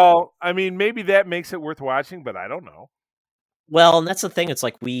 Well, I mean, maybe that makes it worth watching, but I don't know. Well, and that's the thing. It's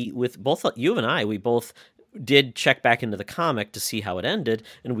like with both you and I, we both did check back into the comic to see how it ended,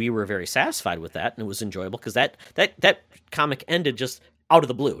 and we were very satisfied with that, and it was enjoyable because that comic ended just out of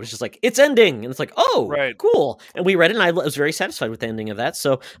the blue. It was just like, it's ending, and it's like, oh, right. Cool. And we read it, and I was very satisfied with the ending of that,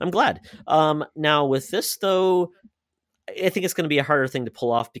 so I'm glad. Now with this though, I think it's going to be a harder thing to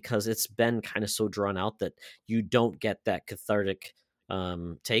pull off because it's been kind of so drawn out that you don't get that cathartic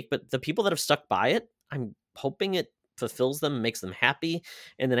take. But the people that have stuck by it, I'm hoping it fulfills them, makes them happy,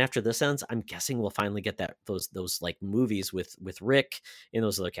 and then after this ends, I'm guessing we'll finally get those like movies with Rick and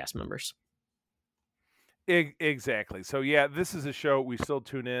those other cast members. Exactly. So yeah, this is a show we still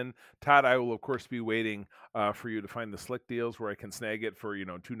tune in. Todd, I will of course be waiting for you to find the slick deals where I can snag it for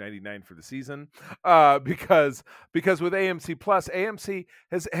 $2.99 for the season. Because with AMC Plus,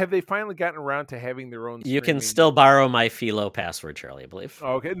 have they finally gotten around to having their own? You can still borrow my Philo password, Charlie, I believe.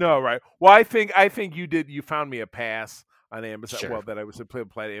 Okay, no, right. Well, I think you did. You found me a pass on Amazon. Sure. Well, that I was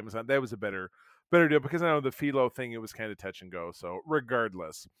applied to Amazon. That was a better deal because I know the Philo thing, it was kind of touch and go. So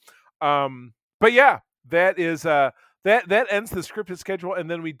regardless, but yeah. That is that ends the scripted schedule, and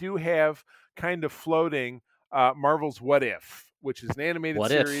then we do have kind of floating Marvel's What If, which is an animated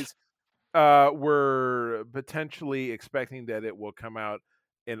series. We're potentially expecting that it will come out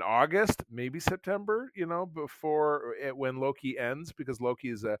in August, maybe September, before when Loki ends, because Loki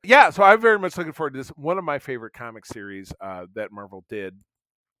is so I'm very much looking forward to this. One of my favorite comic series that Marvel did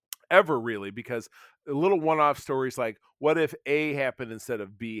ever, really, because little one-off stories like what if A happened instead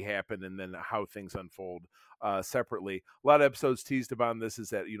of B happened, and then how things unfold separately. A lot of episodes teased about this is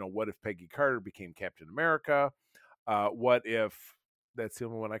that, what if Peggy Carter became Captain America? What if, that's the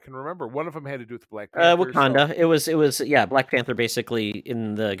only one I can remember. One of them had to do with Black Panther. Wakanda. So. It was Black Panther basically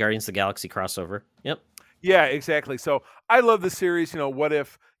in the Guardians of the Galaxy crossover. Yep. Yeah, exactly. So I love the series. What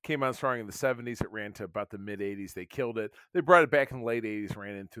if came on strong in the 70s. It ran to about the mid 80s. They killed it. They brought it back in the late 80s,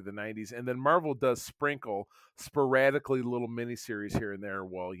 ran into the 90s. And then Marvel does sprinkle sporadically little miniseries here and there.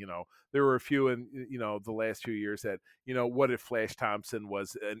 Well, there were a few in, the last few years that, what if Flash Thompson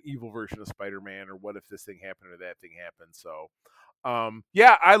was an evil version of Spider-Man, or what if this thing happened or that thing happened. So,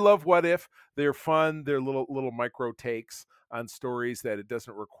 I love What If. They're fun. They're little micro takes on stories that it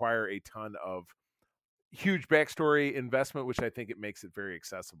doesn't require a ton of huge backstory investment, which I think it makes it very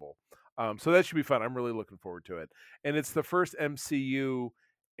accessible. So that should be fun. I'm really looking forward to it. And it's the first MCU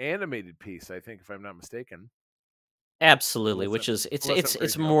animated piece, I think, if I'm not mistaken. Absolutely, which is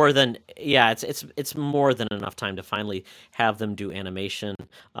it's more than it's more than enough time to finally have them do animation.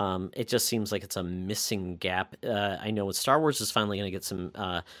 It just seems like it's a missing gap. I know with Star Wars is finally going to get some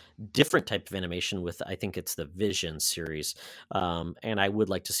different type of animation with, I think it's the Vision series, and I would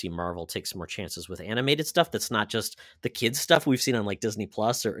like to see Marvel take some more chances with animated stuff that's not just the kids stuff we've seen on like Disney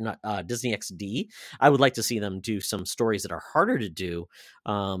Plus or not Disney XD. I would like to see them do some stories that are harder to do.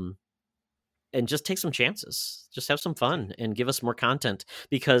 And just take some chances, just have some fun and give us more content,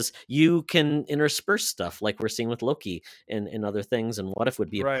 because you can intersperse stuff like we're seeing with Loki and other things. And What If would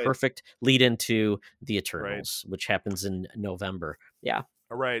be a perfect lead into the Eternals, which happens in November. Yeah.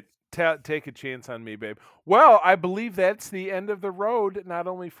 All right. Take a chance on me, babe. Well, I believe that's the end of the road, not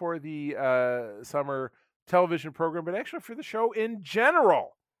only for the summer television program, but actually for the show in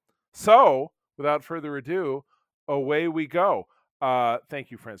general. So without further ado, away we go.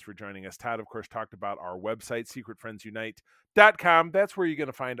 Thank you, friends, for joining us. Todd, of course, talked about our website, secretfriendsunite.com. That's where you're going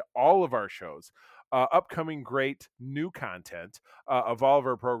to find all of our shows, upcoming great new content of all of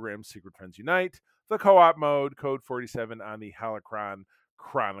our programs, Secret Friends Unite, the Co-op Mode, Code 47 on the Holocron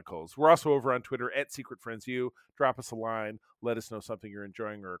Chronicles. We're also over on Twitter at SecretFriendsU. Drop us a line. Let us know something you're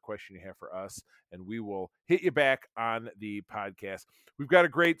enjoying or a question you have for us, and we will hit you back on the podcast. We've got a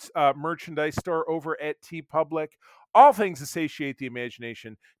great merchandise store over at TeePublic. All things to satiate the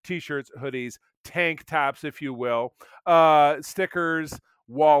imagination. T-shirts, hoodies, tank tops, if you will, stickers,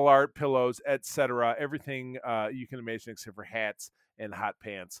 wall art, pillows, etc. Everything you can imagine except for hats and hot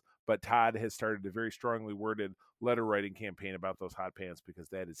pants. But Todd has started a very strongly worded letter writing campaign about those hot pants, because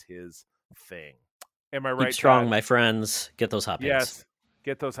that is his thing. Am I right? Keep strong, Todd? My friends. Get those hot pants. Yes,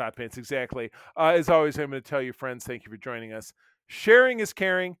 get those hot pants. Exactly. As always, I'm going to tell you, friends, thank you for joining us. Sharing is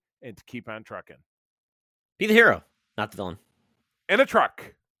caring, and to keep on trucking. Be the hero, not the villain. In a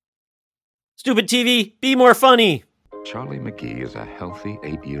truck. Stupid TV, be more funny. Charlie McGee is a healthy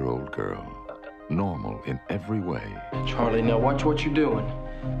 8-year-old girl. Normal in every way. Charlie, now watch what you're doing.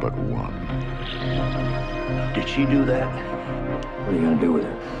 But one. Did she do that? What are you going to do with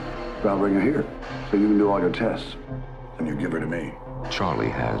her? I'll bring her here so you can do all your tests. And you give her to me. Charlie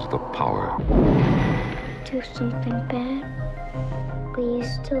has the power. Do something bad? Will you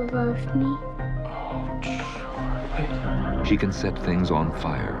still love me? Oh, Charlie. She can set things on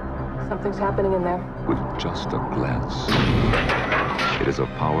fire. Something's happening in there. With just a glance. It is a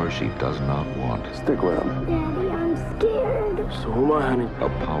power she does not want. Stick with him. Daddy, I'm scared. So am I, honey. A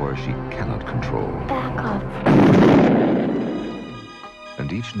power she cannot control. Back up.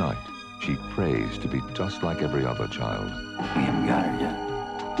 And each night, she prays to be just like every other child. We haven't got her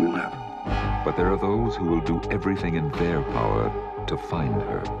yet. We'll have her. But there are those who will do everything in their power to find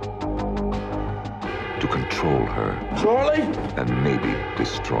her. To control her. Charlie! And maybe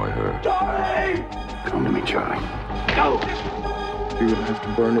destroy her. Charlie! Come to me, Charlie. Go! You're gonna have to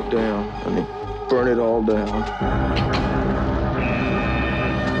burn it down, honey. Burn it all down.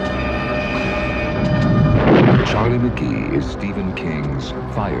 Charlie McGee is Stephen King's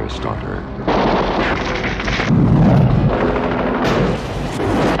Firestarter.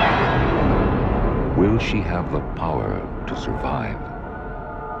 Will she have the power to survive?